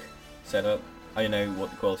crappy mic setup. I don't know what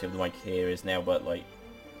the quality of the mic here is now, but like,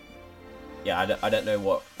 yeah, I don't know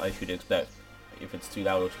what I should expect, if it's too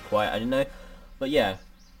loud or too quiet, I don't know. But yeah,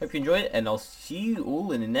 hope you enjoyed it, and I'll see you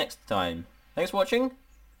all in the next time. Thanks for watching,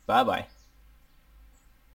 bye bye.